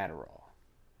took an Adderall.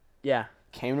 Yeah.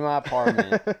 Came to my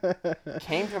apartment.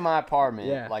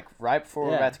 Yeah. Like right before we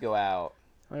were about to go out.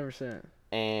 100%.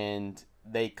 And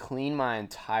they cleaned my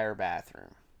entire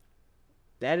bathroom.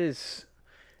 That is,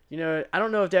 I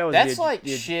don't know if that was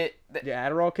shit. The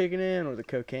Adderall kicking in or the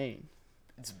cocaine.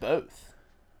 It's both.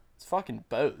 It's fucking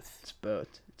both. It's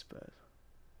both.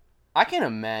 I can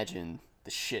imagine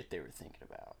the shit they were thinking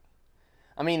about.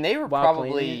 I mean, they were that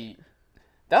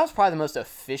was probably the most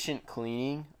efficient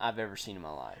cleaning I've ever seen in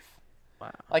my life.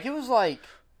 Wow. Like, it was like...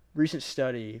 Recent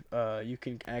study, you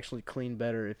can actually clean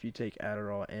better if you take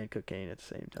Adderall and cocaine at the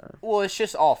same time. Well, it's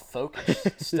just all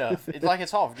focused stuff.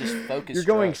 It's all just focused. You're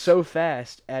going drugs. so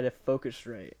fast at a focused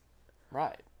rate.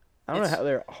 Right. I don't know how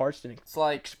their hearts didn't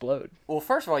explode. Well,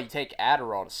 first of all, you take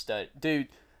Adderall to study. Dude,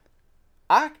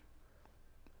 I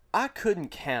couldn't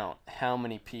count how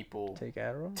many people take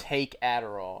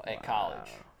Adderall at college.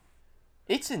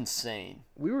 It's insane.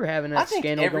 We were having I that think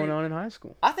scandal going on in high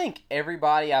school. I think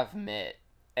everybody I've met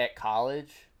at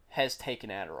college has taken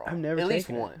Adderall. I've never at taken least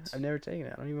it. once. I've never taken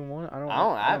it. I don't even want it. I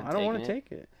haven't I don't want taken to it.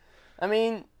 take it. I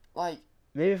mean, like,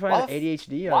 Maybe if I why had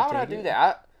ADHD, why I'd would I take do it.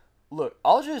 that? Look,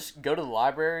 I'll just go to the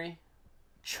library,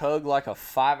 chug like a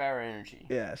 5-hour energy.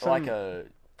 Yeah, Or like a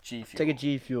G Fuel. Take a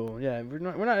G Fuel. Yeah, we're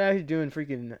not out here doing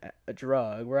freaking a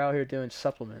drug. We're out here doing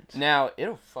supplements. Now,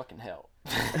 it'll fucking help.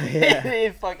 Yeah.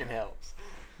 It fucking helps.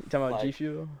 You talking about like- G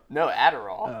Fuel? No,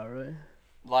 Adderall. Oh, really?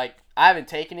 Like, I haven't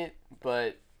taken it,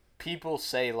 but people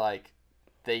say, like,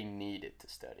 they need it to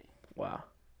study. Wow.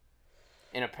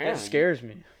 And That apparently... scares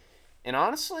me. And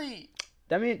honestly...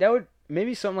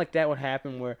 Maybe something like that would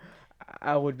happen where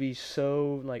I would be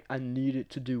so, like, I need it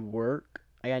to do work.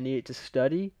 Like, I need it to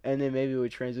study. And then maybe it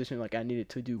would transition, like, I need it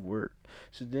to do work.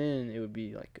 So then it would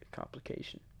be, like, a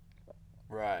complication.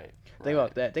 Right. Think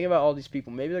about that. Think about all these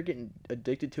people. Maybe they're getting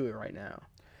addicted to it right now.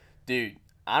 Dude,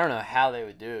 I don't know how they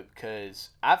would do it because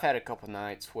I've had a couple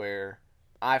nights where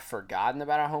I've forgotten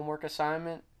about a homework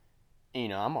assignment. And, you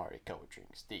know, I'm already a couple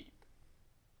drinks deep.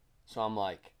 So I'm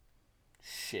like,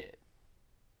 shit.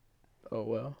 Oh,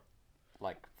 well.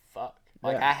 Like, fuck.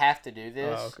 Like, Yeah. I have to do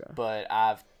this, Oh, okay. but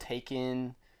I've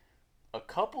taken a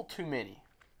couple too many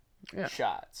Yeah.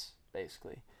 shots,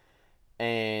 basically.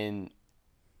 And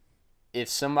if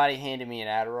somebody handed me an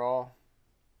Adderall,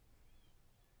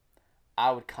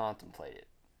 I would contemplate it.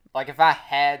 Like, if I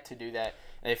had to do that,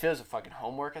 and if it was a fucking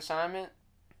homework assignment,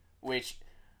 which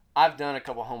I've done a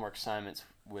couple homework assignments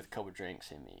with a couple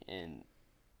drinks in me, and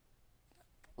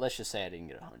let's just say I didn't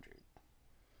get 100.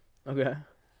 Okay.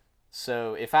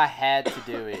 So if I had to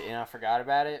do it and I forgot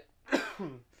about it,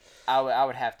 I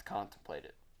would have to contemplate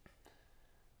it.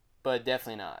 But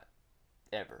definitely not.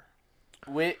 Ever.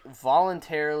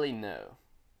 Voluntarily, no.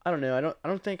 I don't know. I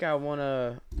don't think I want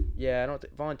to. Yeah,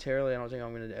 voluntarily. I don't think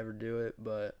I'm gonna ever do it.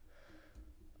 But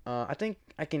I think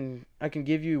I can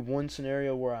give you one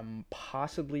scenario where I might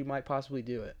possibly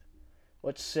do it.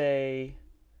 Let's say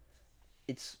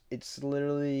it's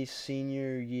literally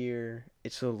senior year.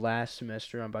 It's the last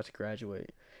semester. I'm about to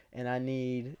graduate, and I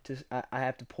need to. I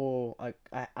have to pull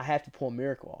I have to pull a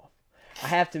miracle off. I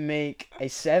have to make a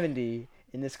 70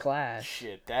 in this class.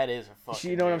 Shit, that is a fucking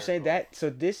You know what I'm saying?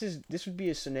 miracle. This would be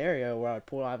a scenario where I would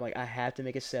pull out like I have to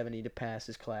make a 70 to pass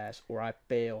this class, or I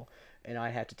fail, and I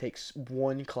have to take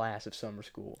one class of summer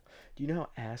school. Do you know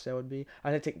how ass that would be?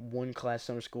 I'd have to take one class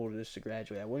summer school just to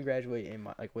graduate. I wouldn't graduate in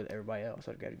with everybody else.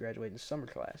 I'd got to graduate in summer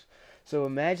class. So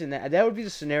imagine that. That would be the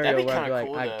scenario That'd be where I'd be kinda like,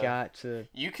 cool, I though. got to.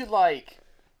 You could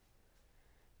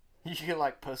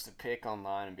post a pic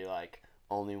online and be like,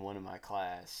 only one in my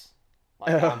class.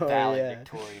 Like, I'm Oh,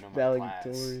 valedictorian of my class.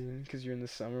 Valedictorian, because you're in the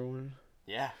summer one.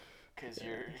 Yeah, because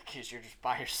you're just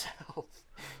by yourself.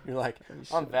 You're like, That'd be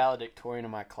I'm sick. valedictorian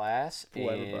of my class, Fool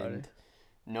and everybody.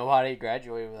 nobody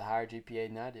graduated with a higher GPA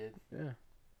than I did. Yeah.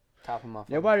 Top of my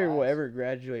fucking Nobody class. will ever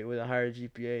graduate with a higher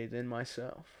GPA than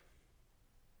myself.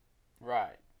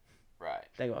 Right.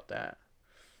 Think about that.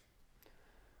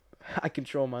 I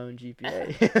control my own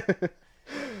GPA.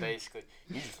 Basically,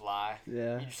 you just lie.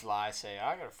 Yeah. You just lie, say,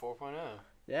 I got a 4.0.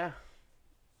 Yeah.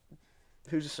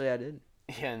 Who's to say I didn't?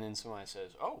 Yeah, and then somebody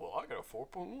says, oh, well, I got a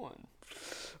 4.1.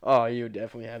 Oh, you would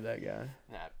definitely have that guy.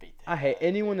 Nah, beat the I hate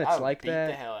anyone that's like beat the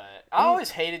that. hell out of it. I always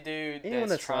hated dude Anyone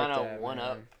that's that's trying like to that, one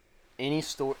up man.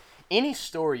 any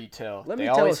story you tell. Let they me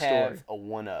tell a always story. have a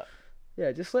one up.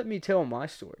 Yeah, just let me tell my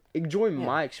story. Enjoy Yeah.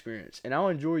 my experience, and I'll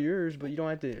enjoy yours. But you don't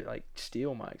have to like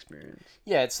steal my experience.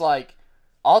 Yeah, it's like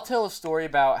I'll tell a story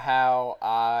about how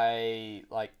I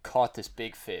like caught this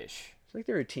big fish. It's like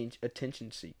they're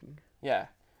attention seeking. Yeah,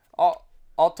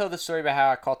 I'll tell the story about how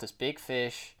I caught this big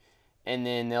fish, and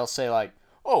then they'll say like,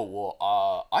 oh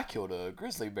well, I killed a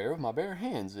grizzly bear with my bare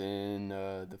hands in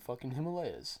the fucking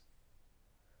Himalayas.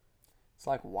 It's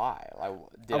like, why? Like,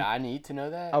 did I need to know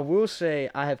that? I will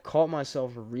say I have caught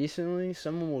myself recently.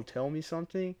 Someone will tell me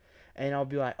something, and I'll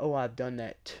be like, "Oh, I've done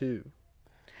that too."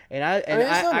 And I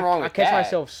there's nothing wrong with catch that.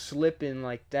 myself slipping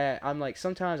like that. I'm like,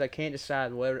 sometimes I can't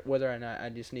decide whether or not I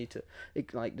just need to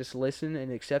like just listen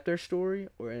and accept their story,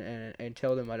 or and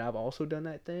tell them that I've also done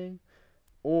that thing,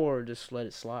 or just let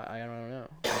it slide. I don't know.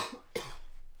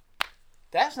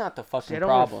 That's not the See, fucking I don't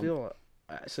want to problem. feel.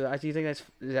 Do you think is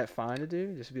that fine to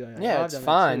do? Just be like, Yeah, "Oh, I've it's done that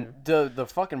fine. too." The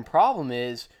fucking problem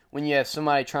is when you have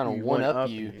somebody trying to You one up one-up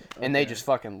you you. and they Okay. just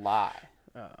fucking lie.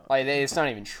 Oh, Like it's not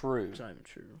even true. it's not even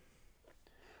true.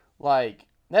 Like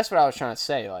that's what I was trying to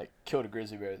say. Like killed a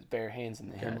grizzly bear with bare hands in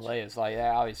the Gotcha. Himalayas. Like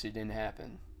that obviously didn't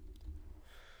happen.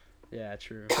 Yeah,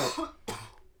 true.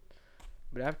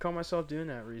 But I've caught myself doing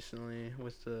that recently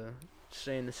with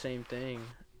saying the same thing.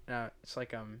 It's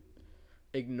like I'm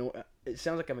ignore. It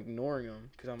sounds like I'm ignoring them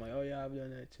because I'm like, oh yeah, I've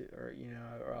done that too, or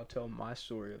or I'll tell my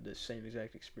story of the same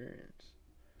exact experience.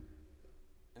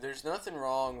 There's nothing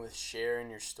wrong with sharing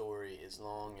your story as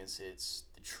long as it's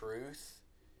the truth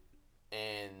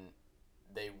and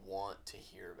they want to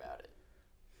hear about it.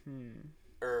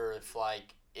 Or if,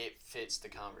 like, it fits the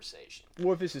conversation.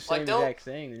 Well, if it's the same exact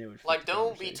thing, then it would fit Like, the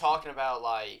don't be talking about,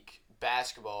 like,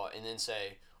 basketball and then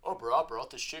say, oh, bro, I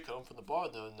brought this chick home from the bar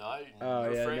the other night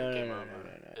and your friend came over.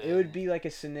 No. It would be like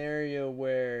a scenario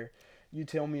where you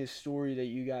tell me a story that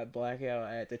you got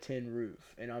blackout at the Tin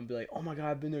Roof, and I'll be like, oh my God,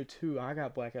 I've been there too. I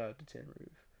got blackout at the Tin Roof.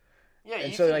 Yeah,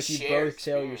 and you so can like you share both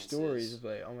tell your stories of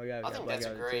like, oh my God, I think that's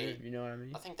a great. You know what I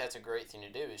mean? I think that's a great thing to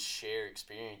do is share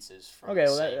experiences from. Okay,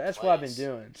 well that's what I've been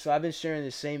doing. So I've been sharing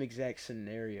the same exact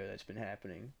scenario that's been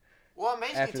happening. Well, I'm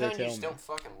basically telling you just don't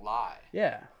fucking lie.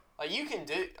 Yeah. Like you can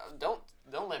do. Don't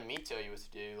let me tell you what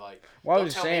to do. Like. Well, I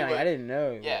was just saying, like, I didn't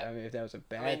know. Yeah. I mean, if that was a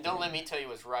bad. Don't let me tell you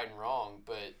what's right and wrong,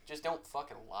 but just don't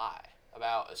fucking lie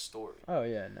about a story. Oh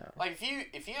yeah, no. Like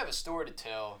if you have a story to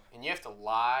tell and you have to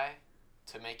lie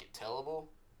to make it tellable,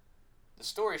 the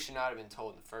story should not have been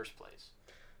told in the first place.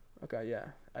 Okay, yeah,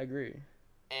 I agree.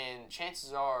 And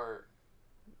chances are...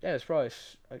 Yeah, it's probably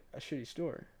a shitty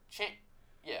story.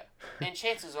 Yeah. And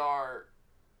chances are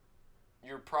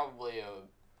you're probably a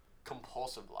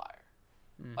compulsive liar.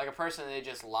 Like a person that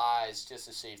just lies just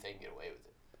to see if they can get away with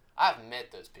it. I've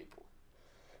met those people.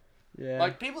 Yeah.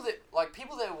 Like people that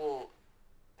will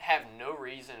have no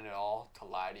reason at all to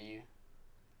lie to you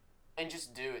and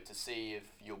just do it to see if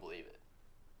you'll believe it.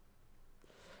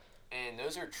 And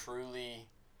those are truly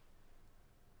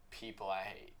people I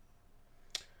hate.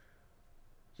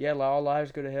 Yeah, all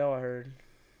lives go to hell, I heard.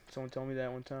 Someone told me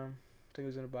that one time. I think it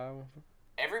was in the Bible.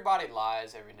 Everybody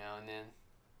lies every now and then.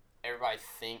 Everybody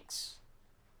thinks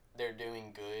they're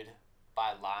doing good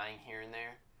by lying here and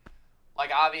there.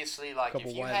 Like, obviously, like,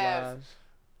 if you have... Lies.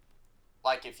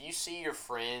 Like, if you see your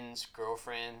friend's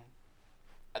girlfriend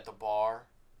at the bar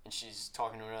and she's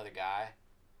talking to another guy,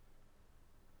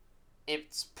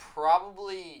 it's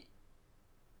probably...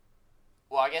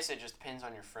 Well, I guess it just depends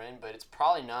on your friend, but it's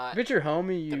probably not... If it's your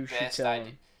homie, you should tell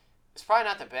him. It's probably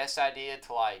not the best idea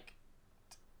to, like...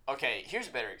 Okay, here's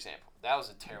a better example. That was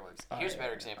a terrible example. Here's a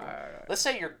better example. All right. Let's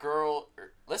say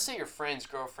your friend's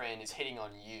girlfriend is hitting on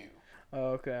you.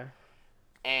 Oh, okay.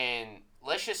 And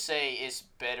let's just say it's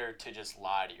better to just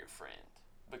lie to your friend.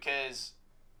 Because,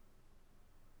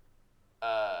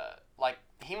 like,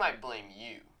 he might blame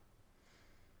you.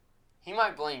 He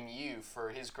might blame you for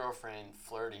his girlfriend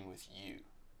flirting with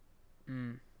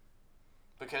you.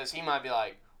 Because he might be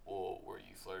like, well, were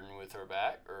you flirting with her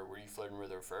back? Or were you flirting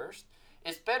with her first?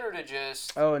 It's better to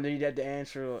just... Oh, and then you'd have to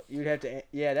answer...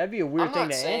 Yeah, that'd be a weird thing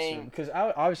to answer. Because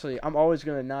I'm always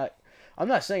going to not... I'm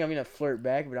not saying I'm going to flirt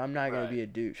back, but I'm not going to be a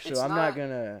douche. So I'm not going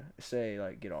to say,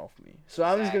 like, get off me. So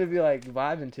I'm just going to be, like,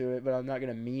 vibing to it, but I'm not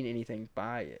going to mean anything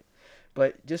by it.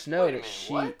 But just know that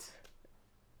she... What?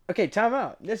 Okay, time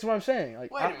out. That's what I'm saying.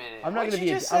 Like, wait a minute. I'm not going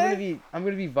to be... I'm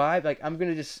going to be vibe. Like, I'm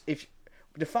going to just...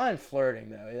 Define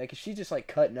flirting, though. Like, if she's just, like,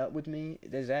 cutting up with me,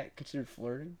 is that considered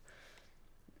flirting?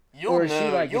 You'll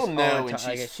know when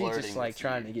she's flirting just like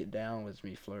trying to get down with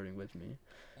me, flirting with me.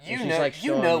 You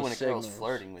know when a girl's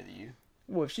flirting with you.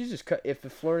 Well, if she's just if the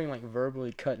flirting like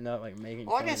verbally cutting up, like making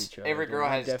fun of each other. Every girl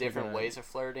has different ways of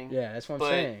flirting. Yeah, that's what I'm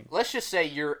saying. Let's just say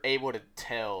you're able to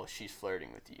tell she's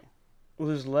flirting with you. Well,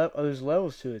 there's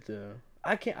levels to it though.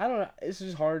 I don't know. It's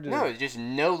just hard to. No, just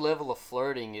no level of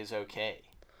flirting is okay.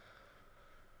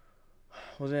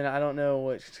 Well, then I don't know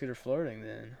what's considered flirting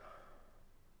then.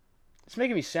 It's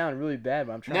making me sound really bad,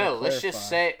 but I'm trying to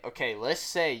clarify. Let's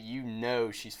say you know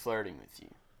she's flirting with you.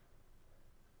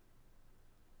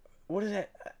 What is that?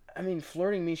 I mean,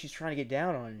 flirting means she's trying to get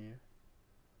down on you.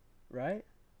 Right?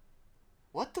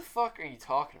 What the fuck are you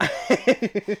talking about?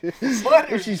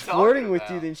 If she's flirting with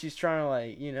you, then she's trying to,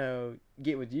 like,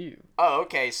 get with you. Oh,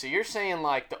 okay. So you're saying,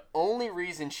 like, the only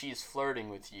reason she's flirting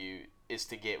with you is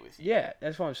to get with you. Yeah,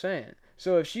 that's what I'm saying.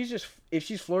 So if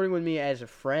she's flirting with me as a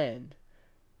friend...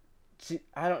 See,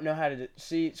 I don't know how to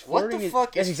see. It's flirting. What the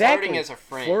fuck is flirting as a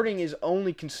friend? Flirting is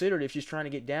only considered if she's trying to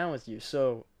get down with you.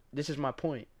 So this is my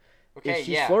point. Okay, if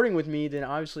she's flirting with me, then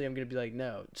obviously I'm gonna be like,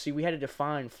 no. See, we had to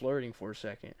define flirting for a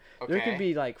second. Okay. There could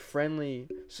be like friendly.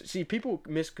 See, people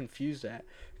misconfuse that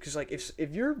because like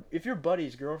if your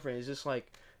buddy's girlfriend is just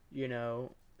like,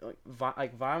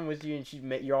 like vibing with you and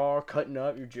y'all are cutting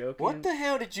up, you're joking. What the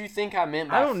hell did you think I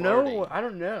meant by flirting? I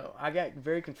don't know. I got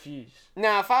very confused.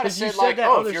 Now, if I'd have said like,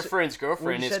 if your friend's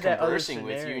girlfriend is conversing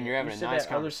with you and you're having a nice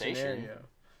conversation.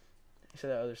 You said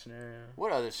that other scenario.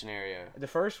 What other scenario? The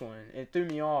first one, it threw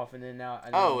me off, and then now.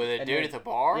 And Oh, then, with a and dude then, at the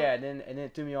bar? Yeah, and then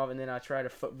it threw me off, and then I tried to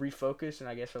refocus, and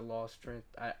I guess I lost strength.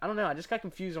 I don't know. I just got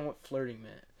confused on what flirting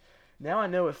meant. Now I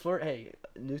know what Hey,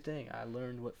 new thing. I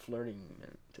learned what flirting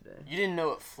meant today. You didn't know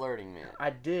what flirting meant. I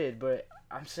did, but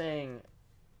I'm saying,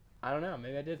 I don't know.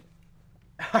 Maybe I did.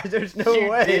 There's no You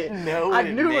way. didn't know what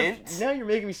it meant? Now you're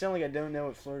making me sound like I don't know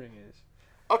what flirting is.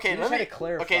 Okay, You just had to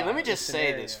clarify Okay, let me the just say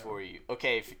scenario. this for you.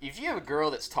 Okay, if you have a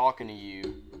girl that's talking to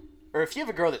you, or if you have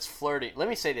a girl that's flirting, let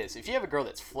me say this: if you have a girl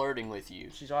that's flirting with you,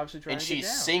 She's obviously trying and to get she's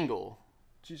down. single,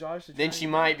 She's obviously then trying she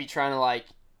to might be trying to like.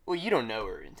 Well, you don't know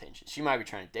her intentions. She might be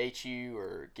trying to date you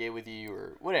or get with you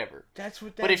or whatever. That's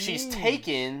what that But if means. she's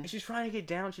taken, If she's trying to get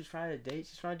down, she's trying to date,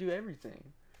 she's trying to do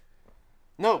everything.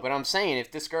 no. But I'm saying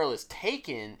if this girl is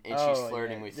taken and she's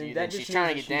flirting yeah. with Then you, that then just she's trying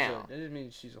to means get that down. That just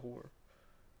means she's a whore.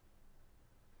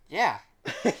 Yeah.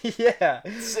 Yeah.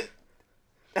 So,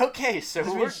 okay, so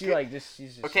This we're means good.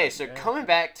 she's just Okay, like, so yeah. coming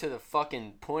back to the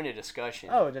fucking point of discussion.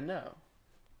 Oh, then no.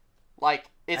 Like,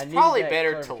 it's I needed probably that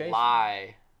better to clarification.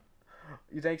 lie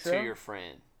You think so? to your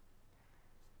friend.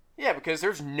 Yeah, because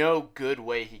there's no good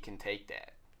way he can take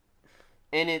that.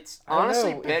 And it's I don't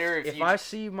honestly know. better if you... I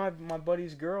see my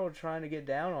buddy's girl trying to get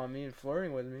down on me and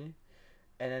flirting with me,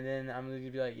 and then I'm gonna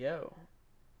be like, yo,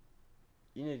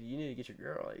 you need to get your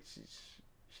girl. Like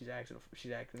she's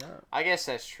acting up. I guess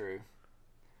that's true.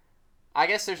 I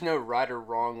guess there's no right or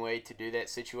wrong way to do that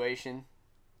situation.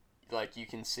 Like, you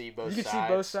can see both sides. You can see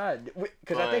both sides.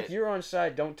 Because I think But- you're on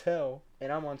side don't tell,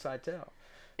 and I'm on side tell.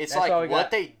 It's That's all we like what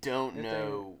got. they don't Good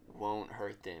know won't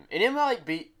hurt them. And it might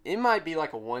be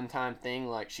like a one-time thing,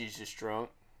 like she's just drunk.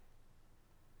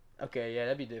 Okay, yeah,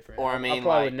 that'd be different. Or, I I mean, probably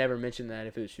like- would never mention that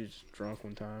if she was drunk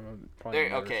one time. I'd probably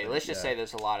never Okay, say let's it. just Yeah. say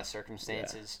there's a lot of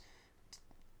circumstances.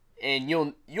 And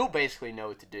you'll basically know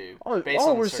what to do. All, based all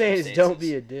on the we're saying is don't circumstances.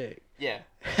 be a dick. Yeah.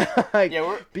 Like,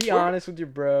 Yeah, be we're- honest with your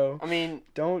bro. I mean,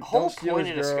 Don't whole steal point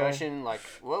his of girl. discussion, like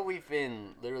what we've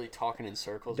been literally talking in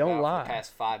circles Don't about lie. for the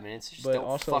past 5 minutes, is just But don't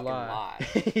also fucking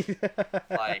lie.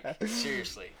 Like,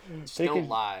 seriously, just Pick don't and-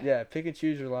 lie. Yeah, pick and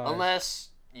choose your lies. Unless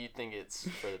you think it's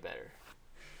for the better.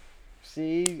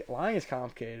 See, lying is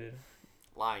complicated.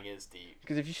 Lying is deep.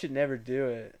 Because if you should never do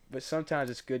it, but sometimes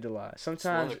it's good to lie. It's one of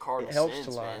Sometimes the it cardinal helps sins,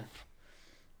 to lie. man.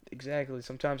 Exactly.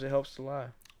 Sometimes it helps to lie.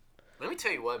 Let me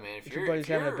tell you what, man. If If your you're, buddy's if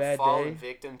you're having a bad falling day-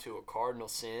 victim to a cardinal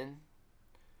sin,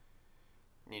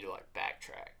 you need to, like,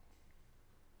 backtrack.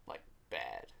 Like,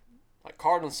 bad. Like,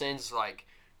 cardinal sins is, like,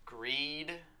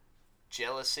 greed,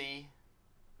 jealousy,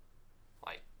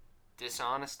 like,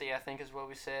 dishonesty, I think is what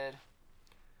we said.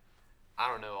 I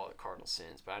don't know all the cardinal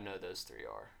sins, but I know those three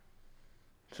are.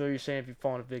 So you're saying if you're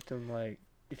falling a victim, like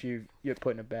if you're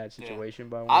put in a bad Yeah. situation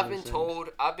by one I've of been those things?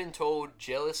 I've been told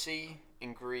jealousy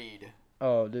and greed,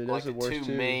 Oh, dude, like those are the the worst two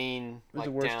too. main Those are like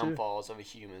worst too. downfalls of a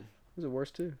human. Those are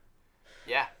worst too.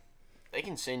 Yeah, they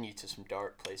can send you to some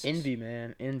dark places. Envy,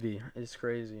 man, envy is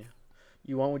crazy.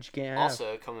 You want what you can't have.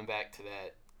 Also, coming back to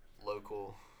that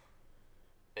local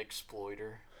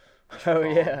exploiter. we should Oh call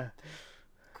him, yeah,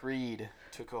 Greed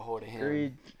took a hold of him.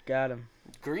 greed got him.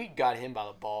 Greed got him by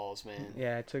the balls, man.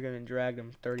 Yeah, it took him and dragged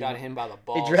him 30. Got him by the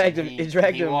balls. dragged and him- it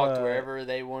dragged he him, walked uh, wherever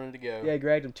they wanted to go. Yeah, it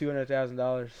dragged him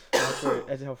 $200,000.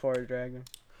 That's how far it dragged him.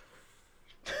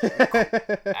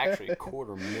 Actually, $250,000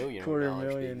 Quarter to be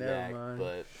million, never exact, mind.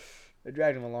 but It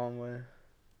dragged him a long way.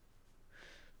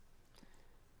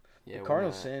 yeah, we're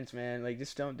Cardinal not- sins, man. Like,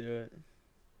 just don't do it.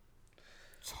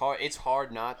 It's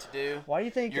hard not to do. Why do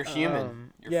you think You're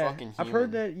human. You're yeah, fucking I've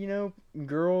heard human. that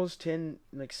girls tend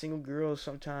single girls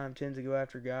sometimes tend to go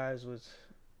after guys with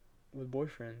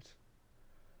boyfriends.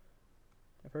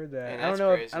 I've heard that. Man, I don't that's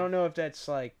know. crazy. I don't know if that's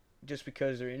like just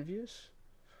because they're envious.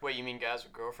 Wait, you mean guys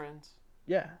with girlfriends?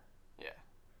 Yeah.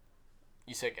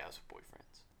 You said guys with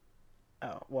boyfriends.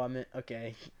 Oh well, I meant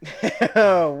okay.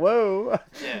 Oh whoa.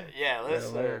 Yeah. Let's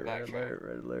Red let alert, her red backtrack. alert,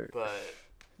 red alert. But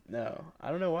No, I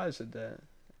don't know why I said that.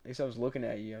 At least I was looking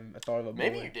at you. I thought of a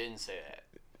maybe boy. you didn't say that.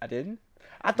 I didn't.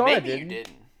 I thought Maybe I didn't. you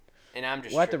didn't. And I'm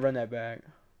just. We'll have to tripping. run that back.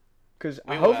 Cause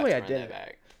We will hopefully I have to run didn't. that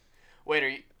back. Wait, are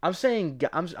you? I'm saying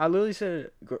I literally said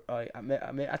I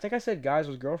think I said guys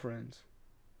with girlfriends.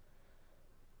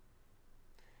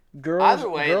 Girls. Either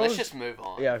way, girls, let's just move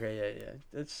on. Yeah. Okay. Yeah.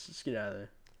 Let's get out of there.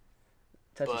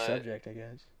 Touchy But- subject, I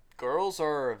guess. Girls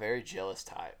are a very jealous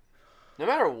type. No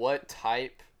matter what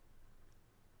type.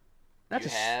 Not you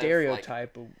to have,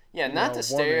 stereotype. Yeah, you not know,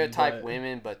 to woman, stereotype but-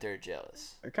 women, but they're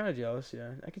jealous. They're kind of jealous.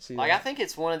 Yeah, I can see Like, I that. think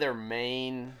it's one of their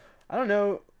main. I don't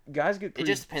know. Guys get. It Pretty,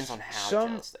 just depends on how some,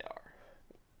 jealous they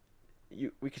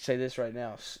are. We could say this right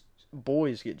now.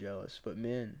 Boys get jealous, but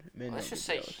men Let's don't just get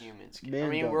say jealous. humans. I Men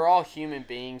mean, don't. we're all human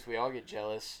beings. We all get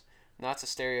jealous. not to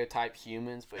stereotype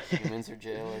humans, but humans are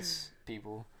jealous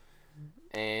people.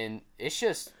 And it's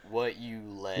just what you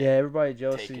let. Yeah, everybody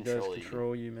jealousy take does control of you.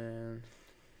 control you, man.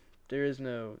 There is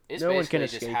no. It's no one can basically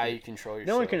just escape how it. you control yourself.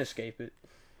 No one can escape it.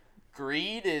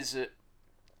 Greed is.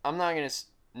 I'm not gonna.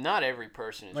 Not every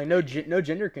person is. Like greedy. no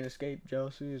gender can escape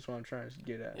jealousy. Is what I'm trying to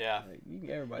get at. Yeah. Like,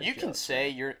 everybody. You can say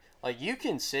you're like you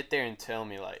can sit there and tell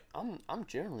me like I'm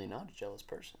generally not a jealous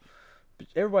person.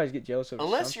 Everybody's get jealous of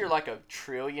Unless something. you're like a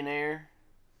trillionaire.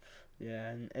 Yeah,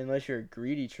 and unless you're a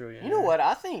greedy trillionaire. You know what?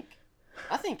 I think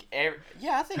everybody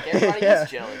Yeah. is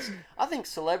jealous. I think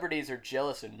celebrities are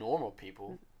jealous of normal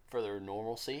people for their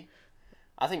normalcy.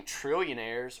 I think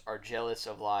trillionaires are jealous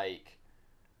of like.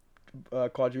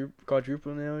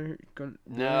 Quadruple nail.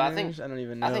 No, I think I don't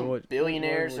even know I think what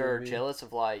billionaires what would it are be? jealous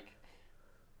of like.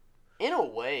 In a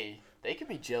way, they could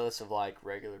be jealous of like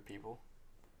regular people.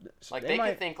 Like they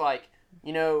could think like,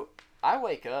 I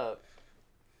wake up,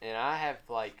 and I have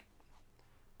like.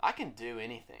 I can do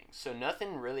anything, so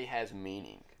nothing really has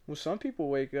meaning. Well, some people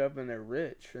wake up and they're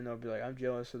rich, and they'll be like, "I'm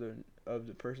jealous of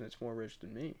the person that's more rich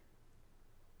than me."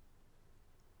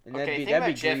 And Okay, think that'd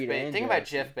about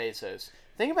Jeff Bezos.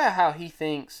 Think about how he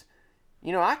thinks,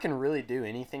 I can really do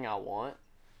anything I want,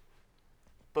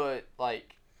 but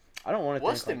like, I don't want to.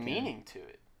 what's the think like meaning him. to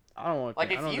it? I don't want to. Like,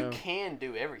 think, if I don't you know. can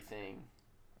do everything,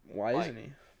 Why like- isn't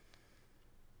he?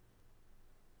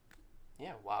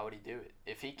 yeah, why would he do it?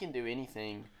 If he can do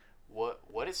anything,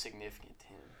 what is significant to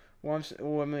him?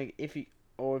 Well,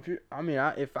 I mean,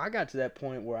 if I got to that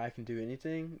point where I can do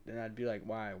anything, then I'd be like,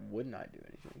 why wouldn't I do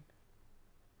anything?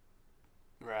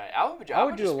 Right, I would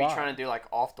do just a be lot. trying to do like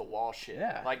off the wall shit,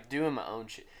 Yeah. like doing my own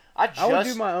shit. I would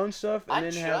do my own stuff, and I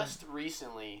then just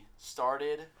recently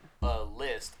started a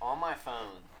list on my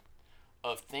phone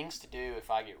of things to do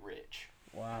if I get rich.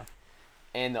 Wow.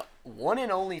 And the one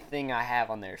and only thing I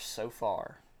have on there so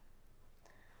far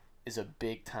is a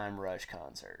Big Time Rush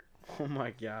concert. Oh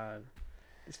my God,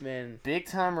 this man, Big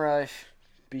Time Rush,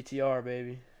 BTR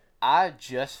baby. I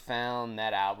just found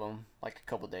that album like a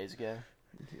couple days ago.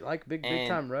 You like big And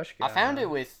time Rush guy. I found huh? it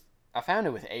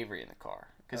with Avery in the car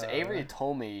because Avery had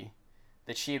told me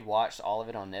that she had watched all of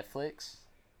it on Netflix.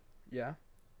 Yeah.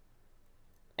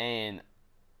 And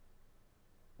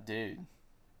dude,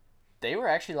 they were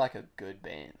actually like a good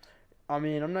band. I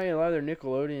mean, I'm not gonna lie. Their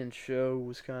Nickelodeon show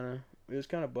was kind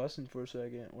of busting for a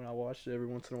second when I watched it every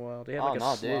once in a while. They had like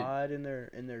a slide in their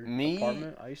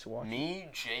apartment. I used to watch it. Me,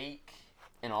 Jake,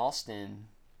 and Austin.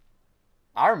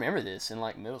 I remember this in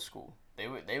like middle school.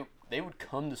 They would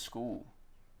come to school,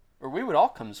 or we would all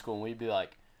come to school, and we'd be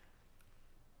like,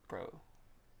 "Bro,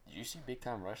 did you see Big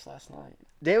Time Rush last night?"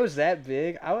 They was that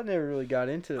big. I would never really got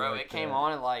into it. Bro, like it came that.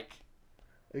 on at like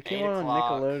It came 8 on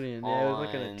o'clock Nickelodeon. Yeah, it was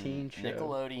like a on teen show.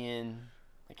 Nickelodeon,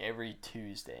 like every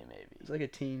Tuesday maybe. It was like a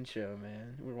teen show,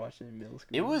 man. We were watching it in middle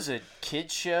school. It was a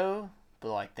kids show,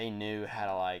 but like they knew how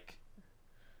to like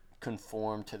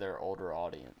conform to their older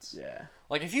audience. Yeah.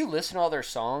 Like if you listen to all their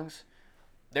songs,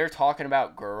 they're talking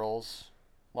about girls,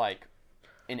 like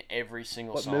in every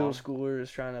single What song. middle schooler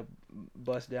is trying to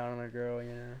bust down on a girl,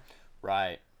 you know?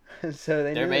 Right. So They're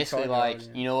knew their basically target like,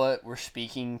 audience. you know what? We're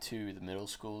speaking to the middle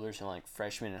schoolers and like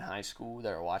freshmen in high school that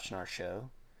are watching our show,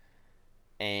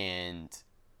 and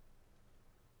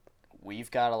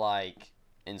we've got to like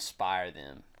inspire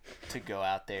them to go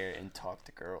out there and talk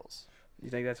to girls. You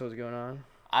think that's what's going on?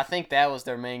 I think that was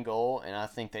their main goal, and I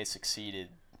think they succeeded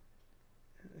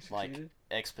They like succeeded?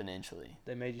 exponentially.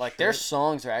 They made you Like their strip?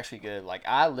 songs are actually good. Like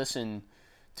I listened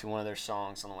to one of their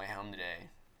songs on the way home today,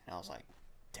 and I was like,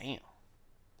 "Damn!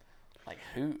 Like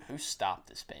who stopped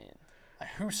this band? Like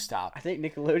who stopped?" I think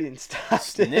Nickelodeon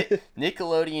stopped it.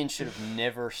 Nickelodeon should have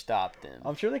never stopped them.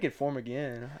 I'm sure they could form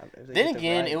again. if they Then get the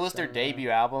again, it rights, was I their don't know. debut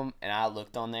album, and I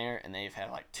looked on there, and they've had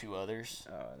like 2 others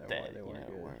Oh, that they weren't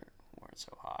good. weren't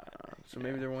so hot. So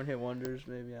maybe they're one hit wonders.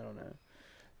 Maybe I don't know.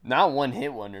 Not one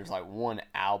hit wonders, like one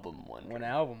album wonder. One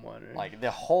album wonder. Like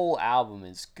the whole album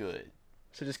is good.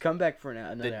 So just come back for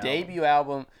another The album. debut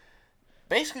album.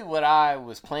 Basically, what I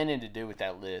was planning to do with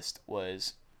that list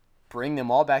was bring them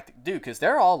all back, dude, because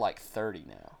they're all like 30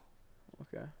 now.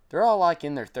 Okay. They're all like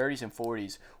in their 30s and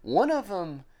 40s. One of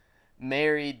them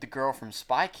married the girl from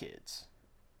Spy Kids,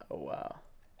 Oh wow.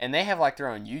 and they have like their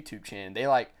own YouTube channel. They're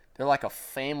like a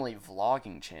family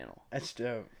vlogging channel. That's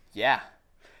dope. Yeah,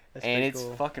 That's and pretty it's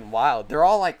cool. fucking wild. They're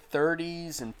all like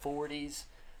 30s and 40s,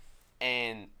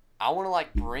 and I want to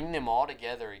like bring them all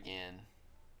together again,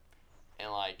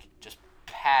 and like just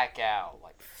pack out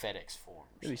like FedEx forms.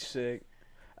 That'd be sick.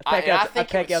 I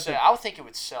I would think it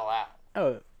would sell out.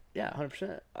 Oh, Yeah,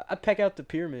 100%. I'd peck out the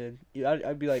pyramid. Yeah,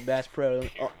 I'd be like Bass Pro,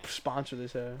 sponsor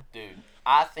this. Dude,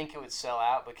 I think it would sell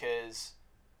out because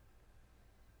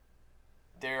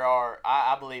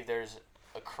I believe there's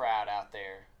a crowd out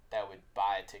there that would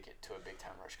buy a ticket to a Big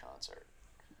Time Rush concert.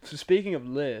 So speaking of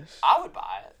lists, I would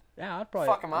buy it. yeah, I'd probably.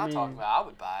 Fuck am I talking about? I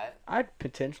would buy it. I'd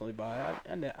potentially buy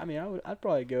it. I mean, I'd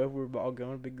probably go if we were all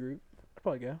going, a big group. I'd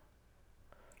probably go.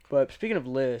 But speaking of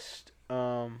list,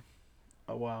 oh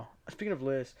wow. Speaking of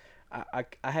list, I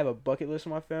have a bucket list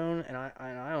on my phone, and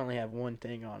I only have one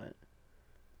thing on it,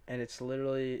 and it's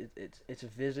literally it's a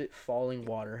visit Falling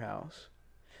Water House.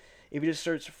 If you just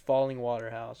search Falling Water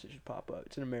House, it should pop up.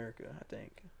 It's in America, I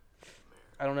think.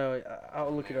 I don't know.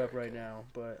 I'll look it up right now,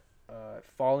 but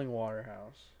Falling Water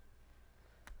House.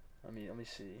 Let me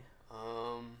see.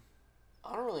 I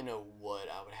don't really know what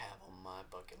I would have on my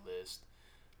bucket list.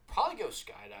 Probably go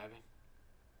skydiving.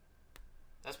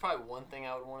 That's probably one thing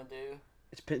I would want to do.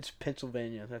 It's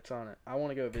Pennsylvania. That's on it. I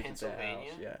want to go visit that house.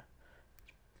 Yeah.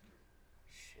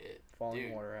 Shit.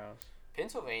 Falling Water House.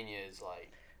 Pennsylvania is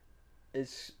like.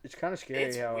 It's kind of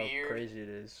scary how weird. Crazy it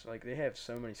is. Like they have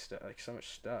so many stuff, like so much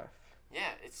stuff.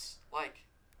 Yeah, it's like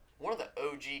one of the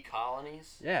OG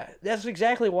colonies. Yeah, that's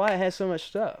exactly why it has so much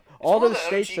stuff. All those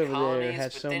states over there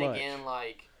has so much. But then again,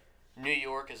 like New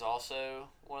York is also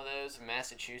one of those.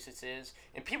 Massachusetts is,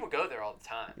 and people go there all the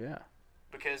time. Yeah.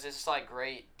 Because it's like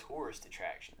great tourist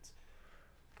attractions.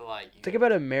 But like think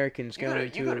about Americans going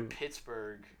to. You go to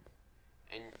Pittsburgh,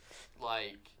 and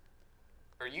like,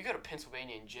 or you go to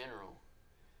Pennsylvania in general,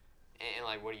 and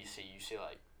like, what do you see? You see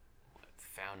like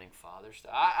founding father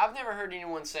stuff. I've never heard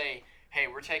anyone say, "Hey,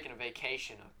 we're taking a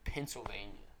vacation to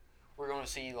Pennsylvania. We're going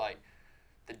to see like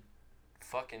the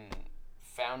fucking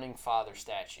founding father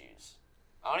statues."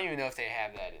 I don't even know if they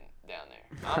have that down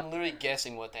there. I'm literally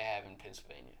guessing what they have in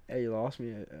Pennsylvania. Hey, you lost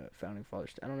me at founding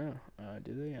fathers. I don't know.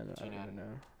 Do they? I don't even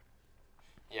know.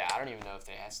 Yeah, I don't even know if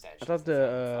they have statues. I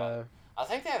thought I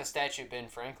think they have a statue of Ben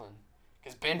Franklin.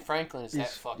 Because Ben Franklin is that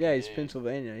fucking Yeah, he's dude.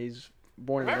 Pennsylvania. He's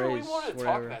born and Remember, raised. we wanted to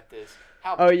whatever. talk about this.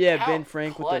 Ben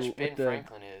Frank clutch with Ben the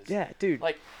Franklin is. Yeah, dude.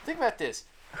 Like, think about this.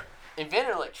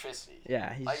 Invented electricity.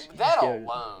 Yeah, he's that good.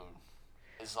 alone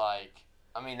is like,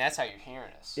 I mean, that's how you're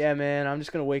hearing us. Yeah, man. I'm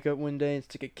just gonna wake up one day and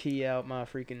stick a key out my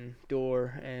freaking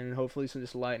door, and hopefully some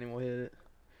just lightning will hit it.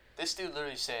 This dude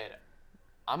literally said,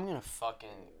 "I'm gonna fucking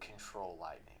control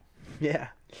lightning." Yeah.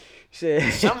 He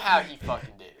said. Somehow he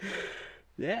fucking did it.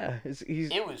 Yeah,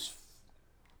 It was.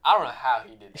 I don't know how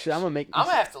he did it. I'm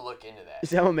gonna have to look into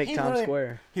that. I'm gonna make Times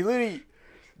Square. He literally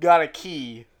got a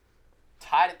key,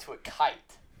 tied it to a kite,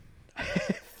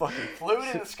 fucking flew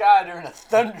it in the sky during a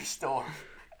thunderstorm.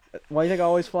 Why do you think I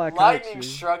always fly kites? Lightning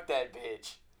struck that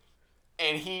bitch,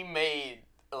 and he made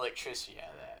electricity out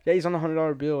of that. Yeah, he's on the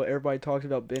 $100 bill. Everybody talks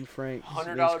about Ben Frank.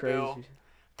 $100 bill.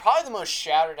 Probably the most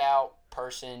shouted out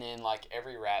person in like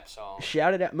every rap song.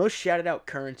 Most shouted out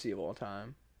currency of all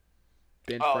time.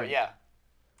 Ben Frank. Oh yeah,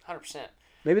 100%.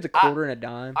 Maybe it's a quarter and a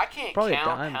dime. I can't Probably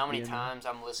count how many times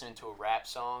I'm listening to a rap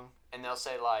song and they'll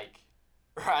say like,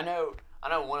 I know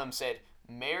one of them said,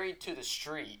 "Married to the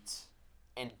Streets,"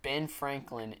 and Ben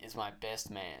Franklin is my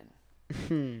best man.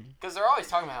 Because they're always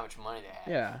talking about how much money they have.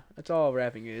 Yeah, that's all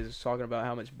rapping is talking about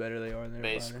how much better they are than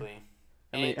everybody.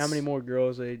 Basically. How many more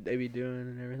girls they be doing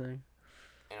and everything.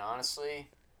 And honestly,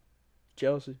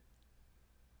 jealousy.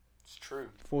 It's true.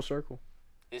 Full circle.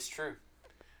 It's true.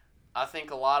 I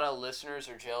think a lot of listeners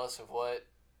are jealous of what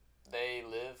they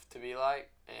live to be like,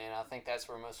 and I think that's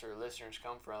where most of our listeners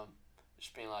come from.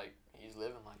 Just being like, he's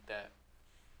living like that.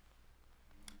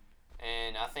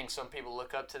 And I think some people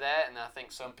look up to that, and I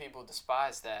think some people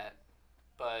despise that.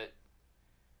 But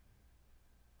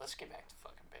let's get back to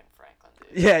fucking Ben Franklin,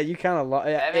 dude. Yeah, you kind of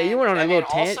you went on a little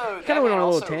tangent. You kind of went on a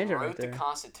little tangent right there. Wrote the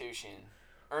Constitution,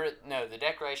 or no, the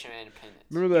Declaration of Independence.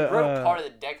 Remember he wrote part of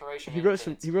the Declaration of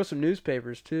Independence. He wrote some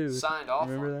newspapers too. Signed off.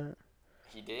 Remember that?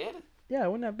 He did. Yeah,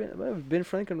 wouldn't that been Ben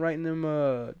Franklin writing them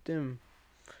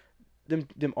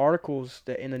articles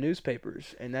that in the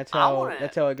newspapers, and that's how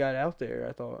it got out there.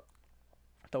 I thought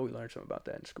we learned something about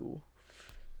that in school.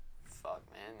 Fuck,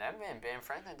 man. That man, Ben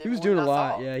Franklin, did He was more doing than a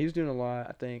lot. thought. Yeah, he was doing a lot,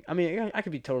 I think. I mean, I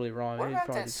could be totally wrong. What He'd about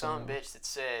probably that do son something. bitch that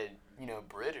said,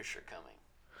 British are coming?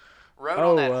 Rode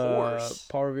on that horse.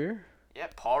 Paul Revere? Yeah,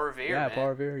 Paul Revere, Yeah, man. Paul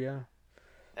Revere, yeah.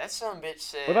 That son bitch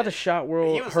said... What about the shot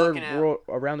heard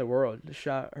around the world? The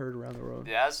shot heard around the world.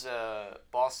 Yeah, that's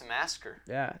Boston Massacre.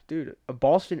 Yeah, dude. A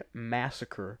Boston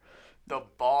Massacre. The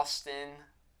Boston...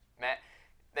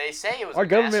 They say it was Our a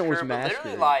government was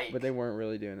massacre, massacred, but they weren't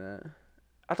really doing that.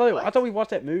 I thought we watched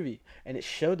that movie, and it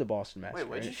showed the Boston Massacre. Wait,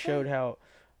 what'd you showed how...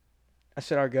 I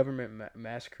said our government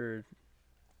massacred...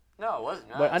 No, it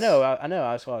wasn't us. But I know.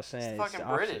 That's what I was saying. It's It's fucking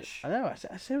the opposite. British. I know. I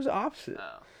said it was the opposite. No.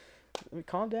 I mean,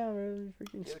 calm down, man.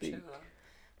 Freaking Yo, speak. chill out.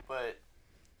 But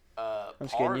I'm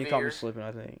just kidding. You caught me Parvier, slipping.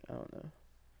 I think. I don't know.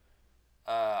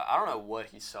 I don't know what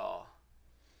he saw,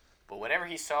 but whatever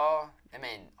he saw, that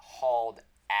man hauled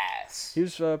ass. He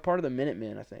was part of the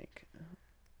Minutemen, I think.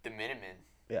 The Minutemen.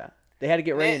 Yeah, they had to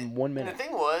get ready in 1 And minute. the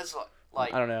thing was,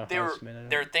 like, I don't know.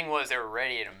 their thing was they were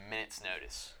ready at a minute's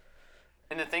notice.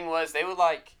 And the thing was, they would,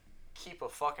 like, keep a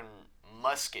fucking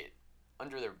musket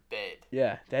under their bed.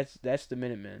 Yeah, that's the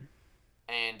Minutemen.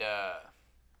 And,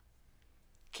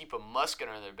 keep a musket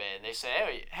under their bed. And they say,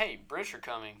 hey, British are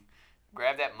coming.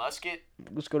 Grab that musket.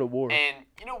 Let's go to war. And,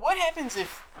 you know, what happens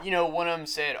if, you know, one of them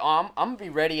said, oh, I'm going to be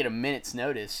ready at a minute's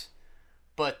notice.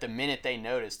 But the minute they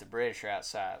notice the British are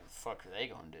outside, what the fuck are they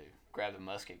going to do? Grab the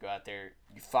musket, go out there,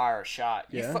 you fire a shot.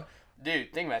 Yeah.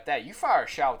 Dude, think about that. You fire a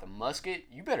shot with a musket,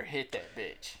 you better hit that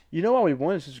bitch. You know why we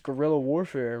won? This is guerrilla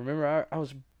warfare. Remember,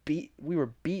 we were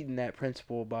beaten that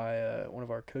principle by one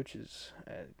of our coaches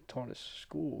taught us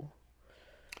school.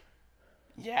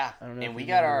 Yeah, I don't know and if we you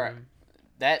got remember him.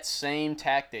 that same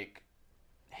tactic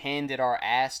handed our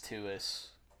ass to us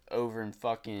over in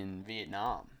fucking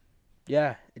Vietnam.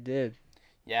 Yeah, it did.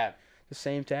 Yeah. The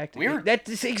same tactic. We were-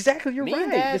 That's exactly. You're Me and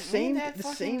right. Dad- the same. me and Dad The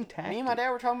fucking- same tactic. Me and my dad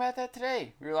were talking about that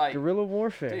today. We were like, Guerrilla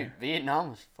warfare. dude, Vietnam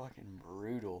was fucking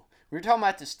brutal. We were talking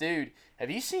about this dude. Have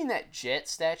you seen that jet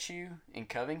statue in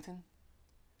Covington?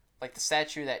 Like the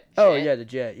statue of that jet? Oh yeah, the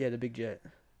jet. Yeah, the big jet.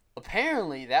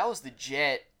 Apparently, that was the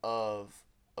jet of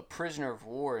a prisoner of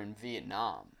war in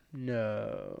Vietnam.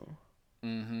 No.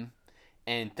 Mm-hmm.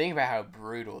 And think about how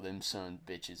brutal them son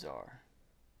bitches are.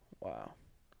 Wow.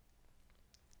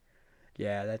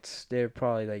 Yeah, they're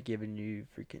probably like giving you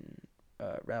freaking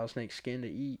rattlesnake skin to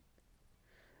eat.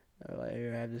 They're like,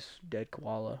 here, have this dead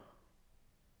koala.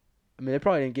 I mean, they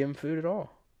probably didn't give him food at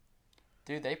all.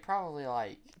 Dude, they probably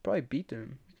like... They probably beat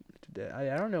them to death.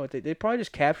 I don't know what they probably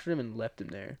just captured him and left him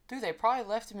there. Dude, they probably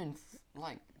left him in,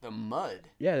 like, the mud.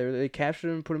 Yeah, they captured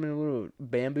him, put him in a little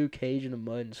bamboo cage in the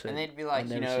mud, and said, And they'd be like,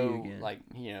 I'll you never see know, again. like,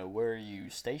 you know, where are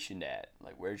you stationed at?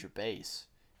 Like, where's your base?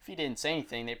 If he didn't say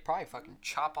anything, they'd probably fucking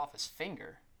chop off his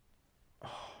finger. Or,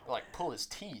 like, pull his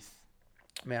teeth.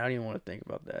 Man, I don't even want to think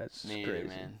about that. It's Me crazy. either,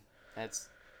 man.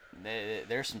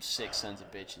 There's some sick sons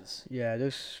of bitches. Yeah,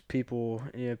 those people.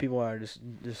 People are just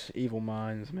evil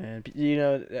minds, man. You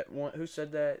know that one who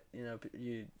said that.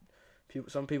 You know,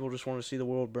 some people just want to see the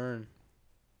world burn.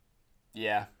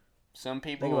 Yeah. Some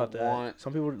people Think about that. want...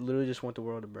 Some people literally just want the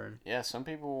world to burn. Yeah, some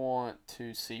people want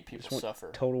to see people Just want suffer.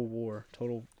 Total war.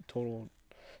 Total.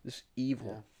 This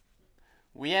evil. Yeah.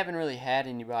 We haven't really had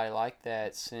anybody like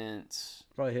that since...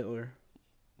 Probably Hitler.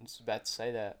 I was about to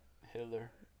say that. Hitler.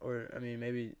 Or I mean,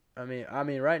 maybe. I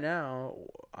mean, right now.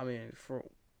 I mean,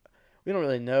 we don't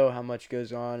really know how much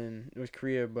goes on in North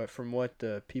Korea, but from what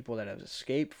the people that have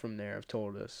escaped from there have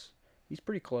told us, he's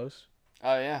pretty close.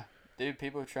 Oh, yeah. Dude,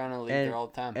 people are trying to leave there all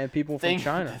the time. And people from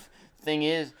China. Thing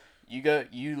is, you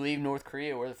leave North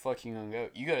Korea, where the fuck you gonna go?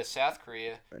 You go to South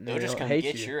Korea, they'll just come hate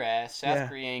get you. your ass. South Yeah.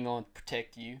 Korea ain't gonna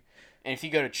protect you. And if you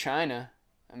go to China,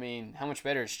 I mean, how much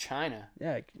better is China?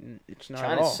 Yeah, it's not at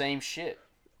China's all. same shit.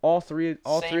 All three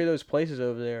of Same. those places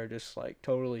over there are just like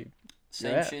totally.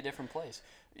 Same Yeah. shit, different place.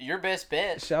 Your best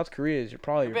bet. South Korea is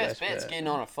probably Your your best bet's bet. getting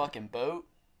on a fucking boat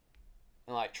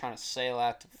and like trying to sail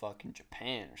out to fucking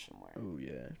Japan or somewhere. Oh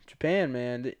yeah, Japan,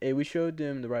 man. We showed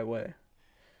them the right way.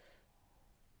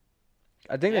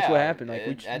 I think that's what happened. Like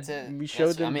we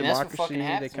showed them that's what democracy. fucking They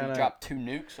happens. kind We of dropped 2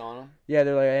 nukes on them. yeah.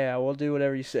 They're like, yeah, we'll do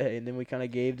whatever you say, and then we kind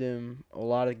of gave them a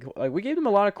lot of we gave them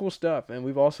a lot of cool stuff, and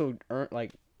we've also earned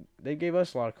they gave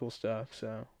us a lot of cool stuff.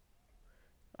 So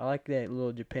I like that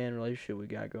little Japan relationship we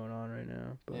got going on right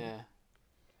now. But Yeah.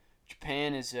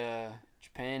 Japan is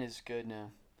good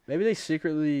now. maybe they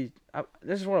secretly.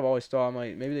 This is what I've always thought. I'm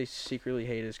like, maybe they secretly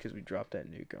hate us because we dropped that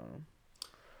nuke on them.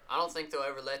 I don't think they'll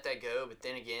ever let that go, but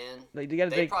then again, Like they gotta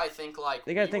think. probably think like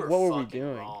They gotta we think, were what were we fucking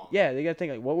doing? wrong. Yeah, they gotta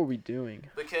think like, what were we doing?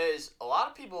 Because a lot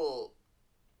of people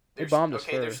They bombed us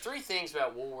okay, there's first. 3 things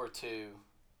about World War II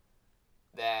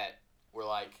that were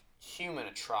like human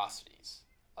atrocities.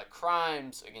 Like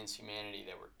crimes against humanity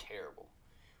that were terrible.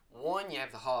 One, you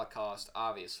have the Holocaust,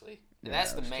 obviously. And Yeah, that's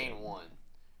that the was main terrible. one.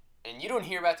 And you don't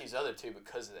hear about these other 2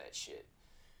 because of that shit.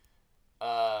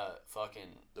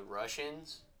 Fucking the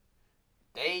Russians,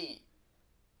 they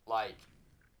like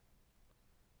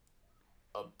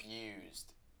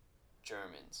abused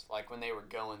Germans. Like when they were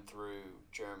going through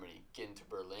Germany, getting to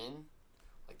Berlin,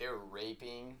 like they were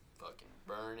raping, fucking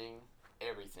burning,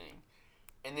 everything.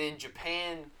 And then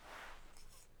Japan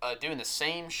doing the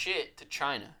same shit to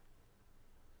China.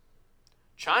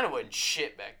 China wasn't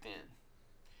shit back then.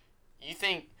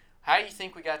 How do you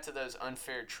think we got to those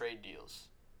unfair trade deals?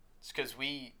 It's because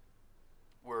we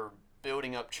were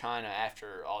building up China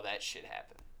after all that shit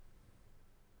happened.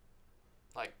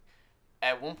 Like,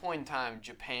 at one point in time,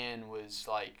 Japan was,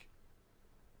 like,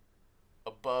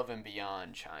 above and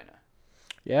beyond China.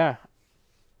 Yeah.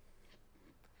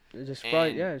 It's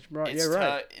right. Yeah, it's right. Yeah,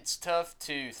 right. It's tough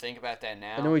to think about that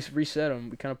now. And then we reset them.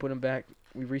 We kind of put them back.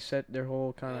 We reset their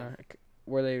whole kind of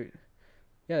where they.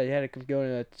 Yeah, they had to go in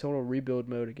a total rebuild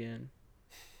mode again.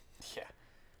 Yeah.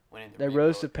 They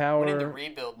rose to power. Went into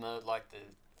rebuild mode like the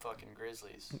fucking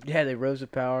Grizzlies. Yeah, they rose to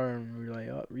power, and we were like,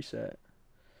 oh, reset.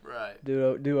 Right.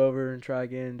 Do over and try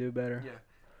again, do better. Yeah.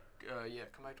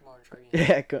 Come back tomorrow and try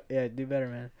again. Yeah, do better,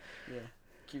 man. Yeah.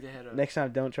 Keep the head up. Next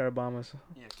time, don't try to bomb us.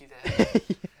 Yeah, keep the head up.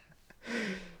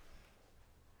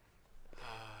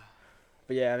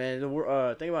 But yeah, man,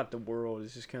 thing about the world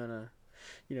is just kind of,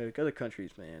 other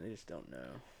countries, man, they just don't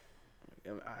know.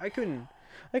 I can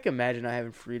imagine not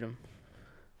having freedom.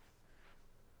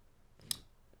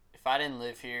 If I didn't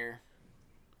live here,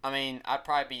 I mean, I'd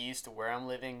probably be used to where I'm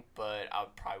living, but I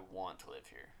would probably want to live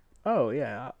here. Oh,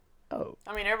 yeah.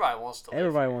 I mean, everybody wants to live here.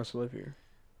 Everybody wants to live here.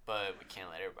 But we can't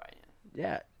let everybody in.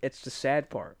 Yeah, it's the sad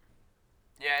part.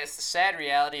 Yeah, it's the sad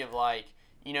reality of, like,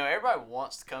 everybody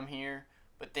wants to come here,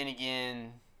 but then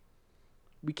again,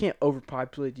 we can't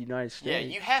overpopulate the United States. Yeah,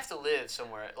 you have to live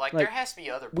somewhere. Like there has to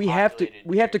be other. We have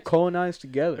to colonize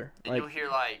together. And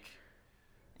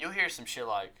you'll hear some shit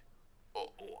like,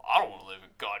 "Oh, I don't want to live in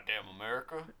goddamn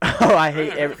America." Oh, I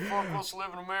hate Who the fuck wants to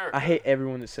live in America? I hate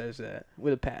everyone that says that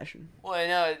with a passion. Well,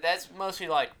 no, that's mostly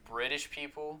like British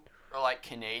people or like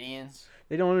Canadians.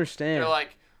 They don't understand. They're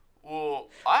like, well,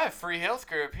 I have free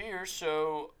healthcare up here,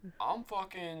 so I'm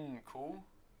fucking cool.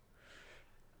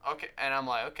 Okay, and I'm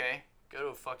like, okay, go to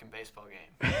a fucking baseball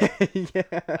game. Yeah.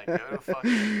 Like, go to a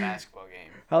fucking basketball game.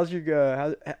 How's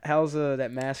that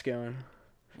mask going?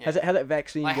 Yeah. How's that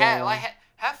vaccine going?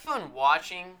 Have fun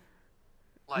watching.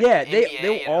 Like, yeah, the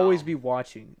they'll always be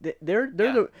watching. They're Yeah.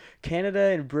 the Canada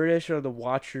and British are the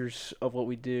watchers of what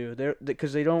we do.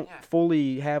 Because they don't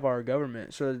fully have our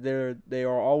government, so they'll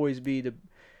always be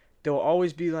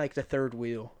like the third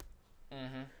wheel.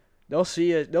 Mhm. They'll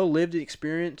see it. They'll live the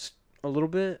experience a little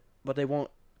bit, but they won't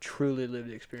truly live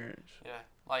the experience. Yeah,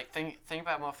 like think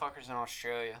about motherfuckers in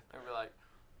Australia. They'll be like,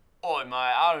 "Oh mate,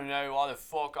 I don't know why the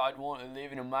fuck I'd want to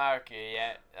live in America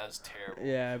yet." That was terrible.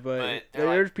 Yeah, but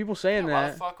there's like, people saying that. Why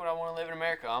the fuck would I want to live in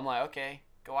America? I'm like, okay,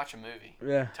 go watch a movie.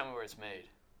 Yeah. Tell me where it's made.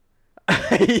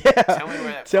 Yeah. Tell me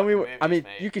where that movie's made.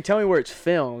 You can tell me where it's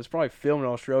filmed. It's probably filmed in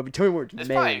Australia, but tell me where it's made.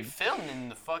 It's probably filmed in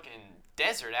the fucking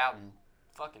desert out in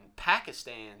fucking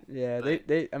Pakistan. Yeah,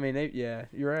 yeah,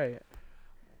 you're right.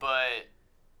 But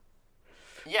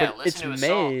yeah, listen to a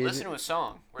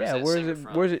song.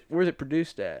 Where's it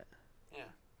produced at? Yeah.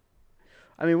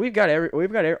 I mean, we've got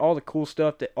all the cool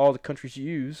stuff that all the countries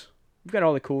use. We've got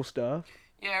all the cool stuff.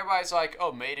 Yeah, everybody's like,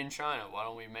 "Oh, made in China. Why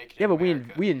don't we make it?" Yeah, in but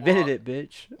America? we invented it,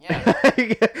 bitch.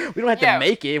 Yeah. We don't have to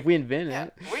make it if we invent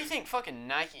it. What do you think, fucking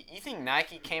Nike? You think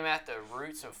Nike came at the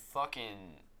roots of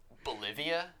fucking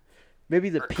Bolivia? Maybe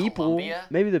the people. Colombia?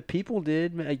 Maybe the people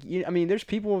did. Like, I mean, there's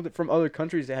people from other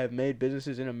countries that have made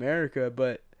businesses in America,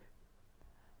 but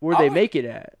where they make it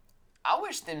at? I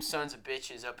wish them sons of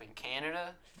bitches up in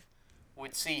Canada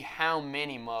would see how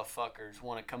many motherfuckers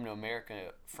want to come to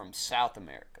America from South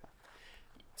America.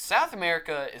 South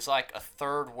America is like a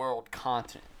third world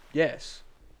continent. Yes.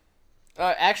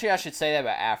 Actually, I should say that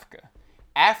about Africa.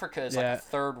 Africa is like a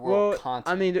third world continent.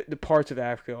 I mean, the parts of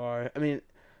Africa are. I mean,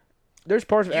 there's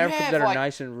parts of Africa that are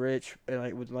nice and rich and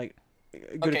like with like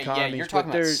good economies. Yeah, you're talking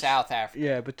about South Africa.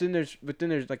 Yeah, but then there's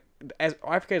like as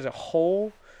Africa as a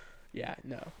whole. Yeah,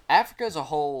 no. Africa as a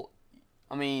whole,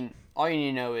 I mean, all you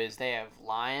need to know is they have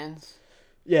lions.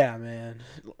 Yeah, man.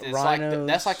 Rhinos.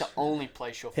 That's like the only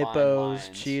place you'll find hippos,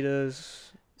 lions.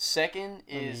 cheetahs. Second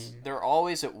is they're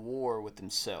always at war with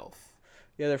themselves.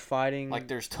 Yeah, they're fighting. Like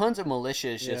there's tons of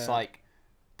militias just like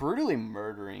brutally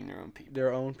murdering their own people.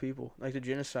 Their own people. Like the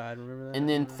genocide, remember that? And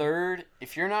then third,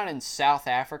 if you're not in South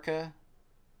Africa,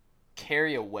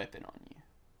 carry a weapon on you.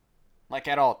 Like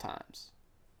at all times.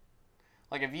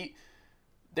 Like if you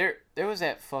there was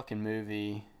that fucking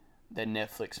movie that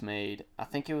Netflix made. I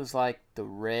think it was like the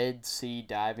Red Sea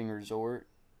Diving Resort.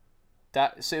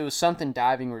 So it was something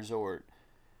diving resort.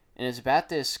 And it's about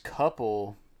this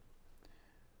couple,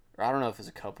 or I don't know if it's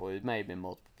a couple, it may have been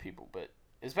multiple people, but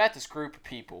it's about this group of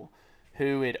people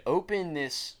who had opened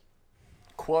this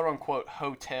quote-unquote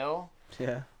hotel.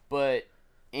 Yeah. But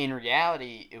in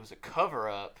reality, it was a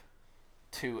cover-up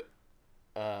to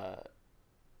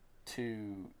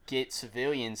to get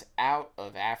civilians out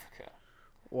of Africa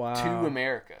Wow. to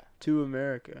America. To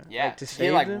America. Yeah, Like, to get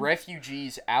save like them?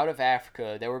 refugees out of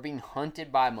Africa that were being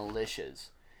hunted by militias.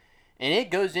 And it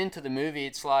goes into the movie.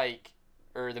 It's like,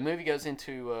 or the movie goes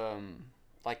into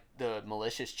like the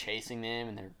militias chasing them,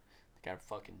 and they gotta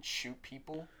fucking shoot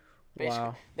people. Basically,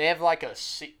 Wow. they have like well,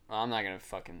 I'm not gonna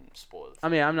fucking spoil it. I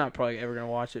mean, I'm not probably ever going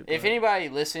to watch it. If but- anybody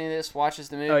listening to this watches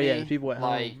the movie, Oh, yeah, the people at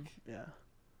like, home. Yeah.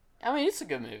 I mean, it's a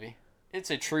good movie. It's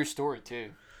a true story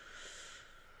too.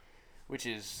 Which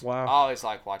is, Wow. I always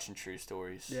like watching true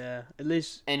stories. Yeah. At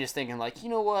least And just thinking like, you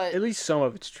know what? some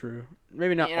of it's true.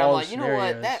 Maybe not And I'm all like, the you know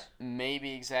scenarios. what? That may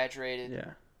be exaggerated.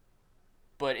 Yeah.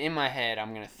 But in my head,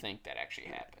 I'm gonna think that actually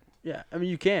happened. Yeah. I mean,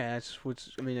 you can. That's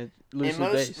what's. I mean, it's And loosely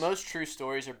based. most true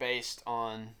stories are based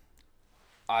on,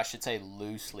 I should say,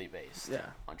 loosely based Yeah.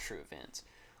 on true events.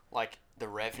 Like The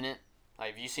Revenant. Like,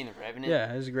 have you seen The Revenant?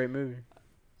 Yeah, it's a great movie.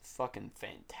 Fucking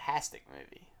fantastic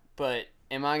movie. But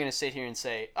am I gonna sit here and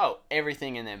say, oh,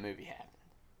 everything in that movie happened?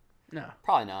 No.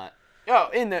 Probably not. Oh,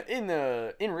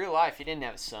 in real life, he didn't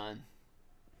have a son.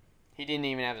 He didn't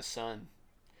even have a son.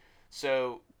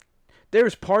 So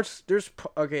There's parts.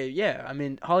 Okay. Yeah. I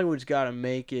mean, Hollywood's got to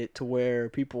make it to where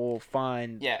people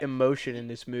find Yeah. emotion in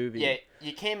this movie. yeah,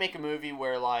 you can't make a movie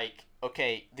where like,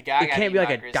 okay, the guy It got can't eaten be like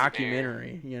by a grizzly bear.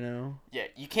 documentary. You know. Yeah,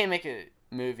 you can't make a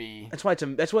movie. That's why it's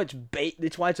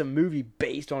a movie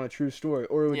based on a true story,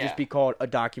 or it would Yeah. just be called a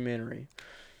documentary.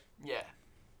 Yeah.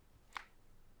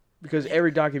 Because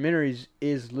every documentary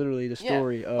is literally the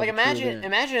story of Like a true event.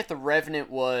 imagine if the Revenant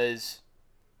was,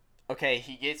 okay,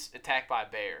 he gets attacked by a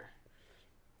bear,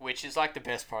 which is like the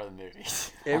best part of the movie.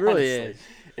 It really honestly.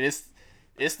 is.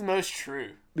 It's the most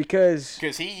true Because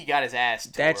he got his ass.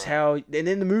 that's tore up. how, and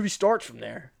then the movie starts from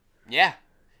there. Yeah,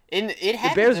 and it The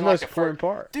happens bear's the in like most the important first.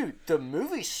 part. Dude, the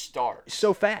movie starts.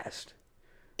 So fast,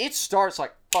 It starts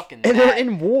like fucking. and that. they're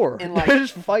in war. And like they're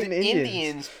just fighting the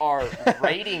Indians. are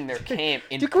raiding their camp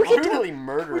and Dude, can we talk- brutally Can we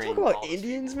murdering. talk about all these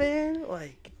Indians, man?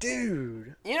 Like,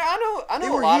 dude. You know, I They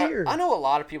know were a lot here. of I know a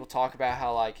lot of people talk about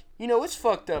how like, you know, it's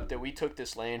fucked up that we took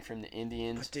this land from the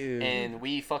Indians But dude. and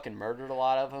we fucking murdered a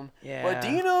lot of them. Yeah. But do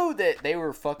you know that they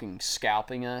were fucking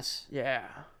scalping us? Yeah.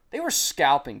 They were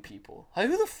scalping people. Like,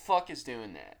 who the fuck is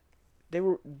doing that? They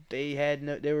were,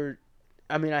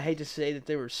 I mean, I hate to say that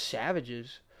they were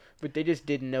savages, but they just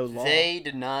didn't know law. They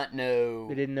did not know.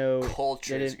 They didn't know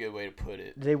Culture they is a didn't- good way to put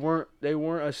it. They weren't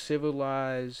a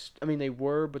civilized. I mean, they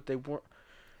were, but they weren't.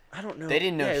 I don't know. They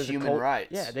didn't know Yeah, it was a human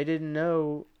rights. Yeah, they didn't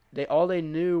know. All they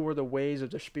knew were the ways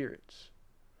of the spirits.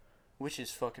 Which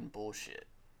is fucking bullshit.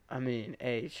 I mean,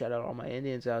 hey, shout out all my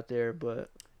Indians out there, but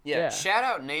Yeah, Yeah. shout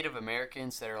out Native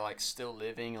Americans that are like still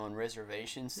living on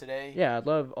reservations today. yeah, I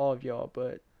love all of y'all,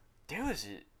 but There was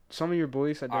a some of your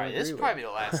beliefs I don't All right, agree this is with. probably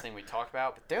the last thing we talk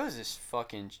about, but there was this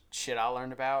fucking shit I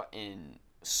learned about in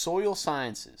soil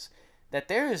sciences that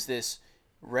there is this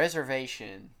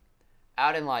reservation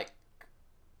out in like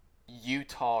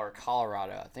Utah or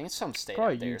Colorado. I think it's some state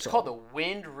Probably out there. It's Utah. called the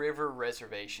Wind River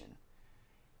Reservation.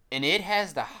 And it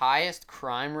has the highest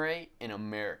crime rate in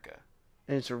America.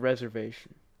 And it's a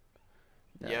reservation.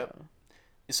 Yep.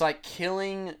 It's like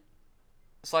killing.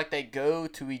 It's like they go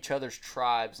to each other's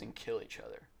tribes and kill each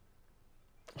other.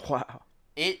 Wow.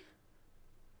 It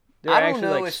They're I don't actually,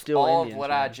 know like, if still all Indians, of what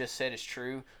man. I just said is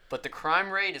true, but the crime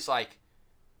rate is like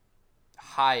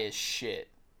high as shit.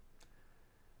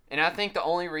 And I think the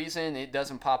only reason it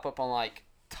doesn't pop up on like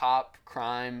top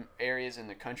crime areas in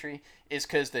the country is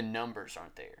because the numbers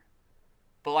aren't there.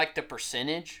 But like the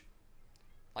percentage,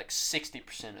 like 60%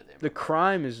 of them. The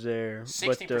crime is there,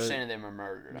 60% but of them are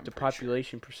murdered. I'm the pretty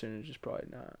population percentage is probably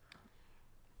not.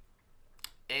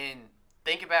 Sure. And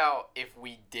think about if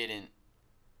we didn't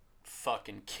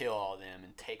fucking kill all them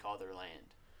and take all their land.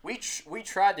 We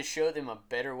tried to show them a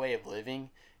better way of living,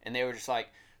 and they were just like,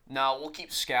 "No, we'll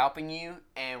keep scalping you,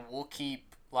 and we'll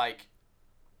keep like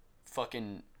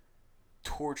fucking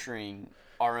torturing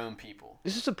our own people."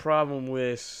 This is a problem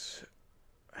with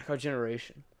like our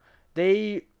generation.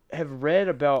 They have read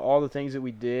about all the things that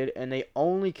we did, and they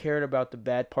only cared about the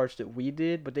bad parts that we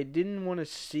did, but they didn't want to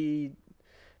see,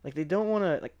 like, they don't want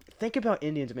to, like, think about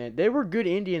Indians, man. They were good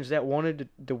Indians that wanted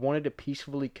to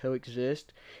peacefully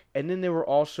coexist, and then there were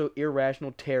also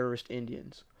irrational terrorist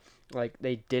Indians. Like,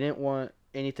 they didn't want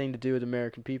anything to do with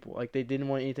American people. Like, they didn't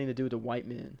want anything to do with the white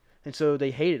men. And so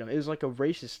they hated them. It was like a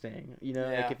racist thing, you know,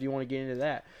 Yeah. like if you want to get into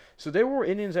that. So there were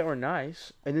Indians that were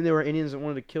nice, and then there were Indians that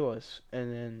wanted to kill us.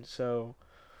 And then, so,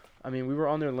 I mean, we were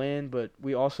on their land, but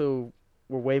we also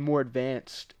were way more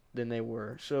advanced than they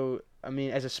were. So I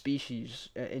mean, as a species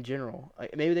in general,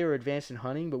 like maybe they were advanced in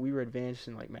hunting, but we were advanced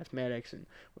in like mathematics and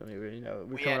we were, we were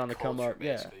We coming had on the come culture, up.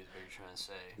 Yeah, basically, is what you're trying to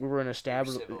say. we were an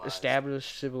civilized.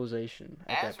 established civilization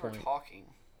at As that we're point. talking,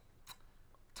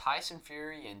 Tyson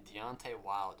Fury and Deontay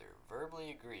Wilder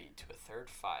verbally agreed to a third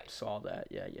fight. Saw that.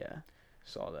 Yeah,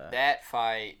 saw that. That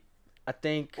fight. I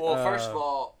think. Well, first of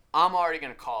all, I'm already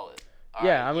gonna call it. All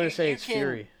yeah, right? I'm gonna say you it's can,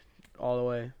 Fury, all the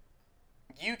way.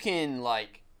 You can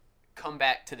like come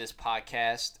back to this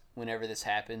podcast whenever this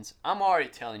happens. I'm already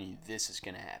telling you this is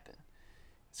gonna happen.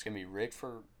 It's gonna be rigged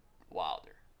for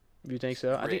Wilder. You think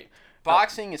so? I think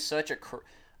boxing is such a.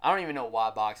 I don't even know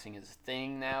why boxing is a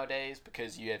thing nowadays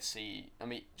because UFC. I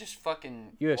mean, just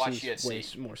fucking watch UFC.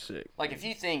 Way more sick. Like, if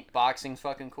you think boxing's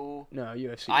fucking cool, no,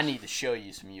 UFC. I need to show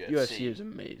you some UFC. UFC is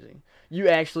amazing. You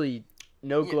actually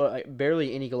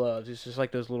barely any gloves. It's just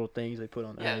like those little things they put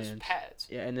on their hands. Yeah, there's pads.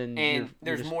 Yeah, and then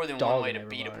there's you're more than one way to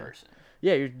beat a person.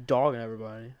 Yeah, you're dogging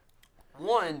everybody.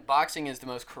 One, boxing is the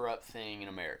most corrupt thing in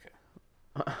America.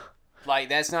 Like,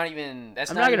 that's not even.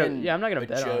 I'm not gonna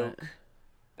bet on it.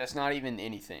 That's not even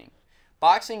anything.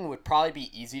 Boxing would probably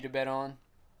be easy to bet on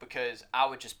because I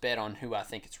would just bet on who I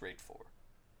think it's rigged for.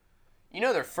 You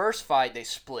know, their first fight, they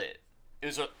split. It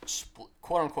was a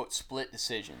quote-unquote split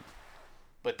decision.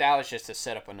 But that was just to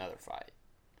set up another fight.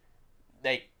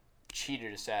 They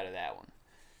cheated us out of that one.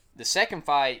 The second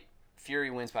fight, Fury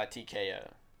wins by TKO.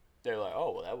 They're like,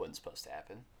 oh, well, that wasn't supposed to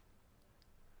happen.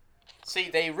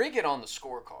 See, they rig it on the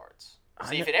scorecards.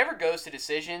 See, if it ever goes to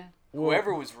decision,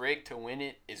 whoever was rigged to win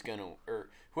it is going to, or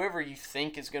whoever you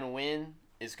think is going to win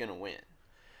is going to win.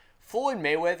 Floyd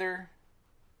Mayweather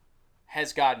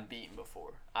has gotten beaten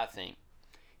before, I think.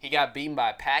 He got beaten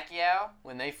by Pacquiao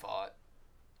when they fought.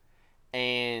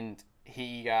 And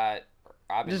he got,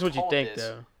 this is what you think,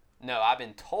 though. No, I've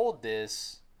been told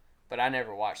this, but I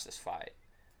never watched this fight.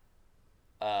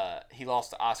 He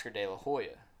lost to Oscar De La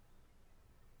Hoya.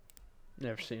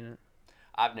 Never seen it.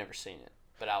 I've never seen it,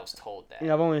 but I was told that.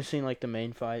 Yeah, I've only seen like the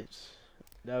main fights.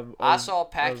 I saw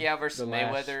Pacquiao versus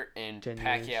Mayweather, and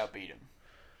Pacquiao beat him.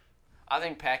 I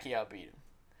think Pacquiao beat him.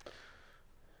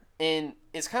 And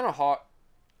it's kind of hard.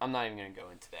 I'm not even going to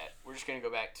go into that. We're just going to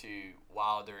go back to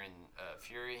Wilder and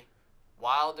Fury.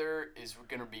 Wilder is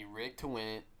going to be rigged to win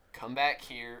it. Come back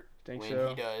here when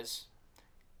he does.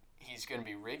 He's going to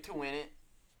be rigged to win it.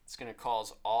 It's going to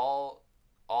cause all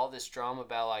this drama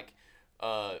about, like,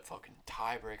 fucking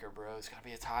tiebreaker, bro. It's got to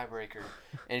be a tiebreaker.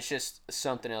 And it's just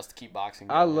something else to keep boxing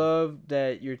going. I love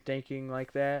that you're thinking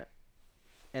like that.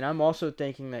 And I'm also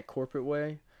thinking that corporate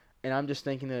way. And I'm just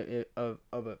thinking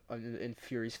in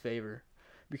Fury's favor.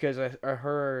 Because I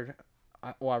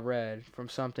read from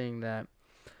something that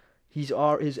his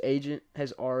agent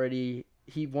has already,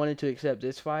 he wanted to accept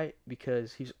this fight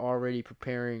because he's already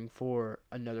preparing for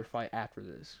another fight after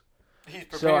this. He's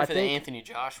preparing for the Anthony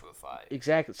Joshua fight.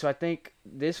 Exactly. So I think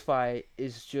this fight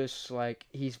is just like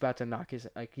he's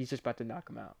just about to knock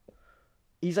him out.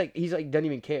 He's like doesn't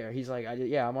even care. He's like,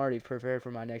 I'm already prepared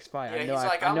for my next fight.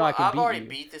 Yeah, I've already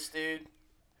beat this dude.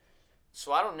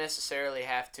 So I don't necessarily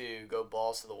have to go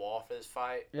balls to the wall for this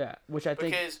fight. Yeah, which I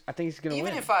think he's gonna win.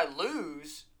 Even if I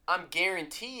lose, I'm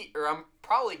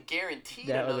probably guaranteed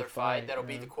another fight that'll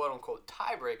be the quote unquote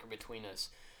tiebreaker between us.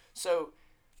 So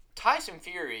Tyson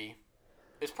Fury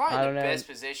is probably the best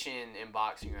position in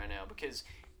boxing right now because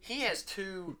he has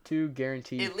two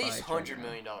guaranteed at least $100 right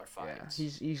million fights. Yeah,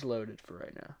 he's loaded for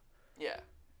right now. Yeah.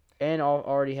 And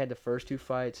already had the first two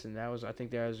fights, and I think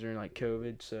that was during like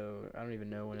COVID, so I don't even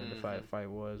know when the fight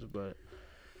was, but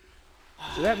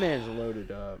so that man's loaded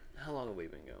up. How long have we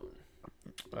been going?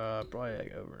 Probably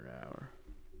like over an hour.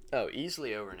 Oh,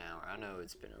 easily over an hour. I know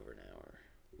it's been over an hour.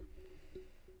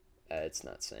 It's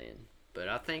not saying, but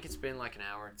I think it's been like an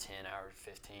hour, 10, hour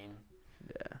 15.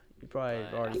 Yeah, you probably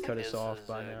already cut us off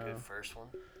by now. Good first one.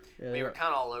 Yeah, we were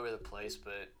kind of all over the place,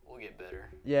 but we'll get better.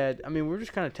 Yeah, I mean, we're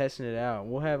just kind of testing it out.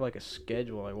 We'll have, like, a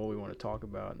schedule, like, what we want to talk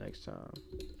about next time.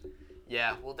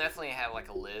 Yeah, we'll definitely have, like,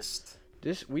 a list.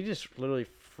 We just literally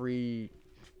free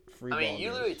I mean,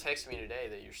 you literally texted me today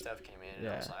that your stuff came in,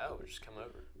 and I was like, oh, we'll just come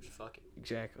over. Just fuck it.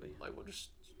 Exactly. Like, we'll just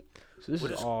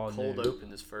all cold open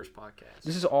this first podcast.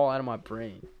 This is all out of my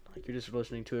brain. Like, you're just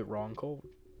listening to it raw and cold.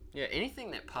 Yeah,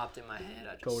 anything that popped in my head,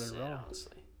 I just cold said, and raw.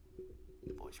 Honestly.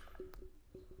 Boys,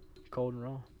 cold and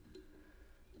raw.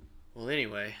 Well,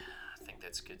 anyway, I think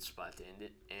that's a good spot to end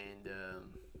it. And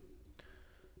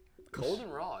cold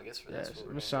and raw, I guess. That's what we're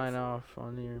going to sign off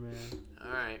on here, man.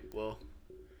 All right. Well,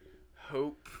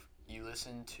 hope you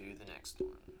listen to the next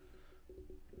one.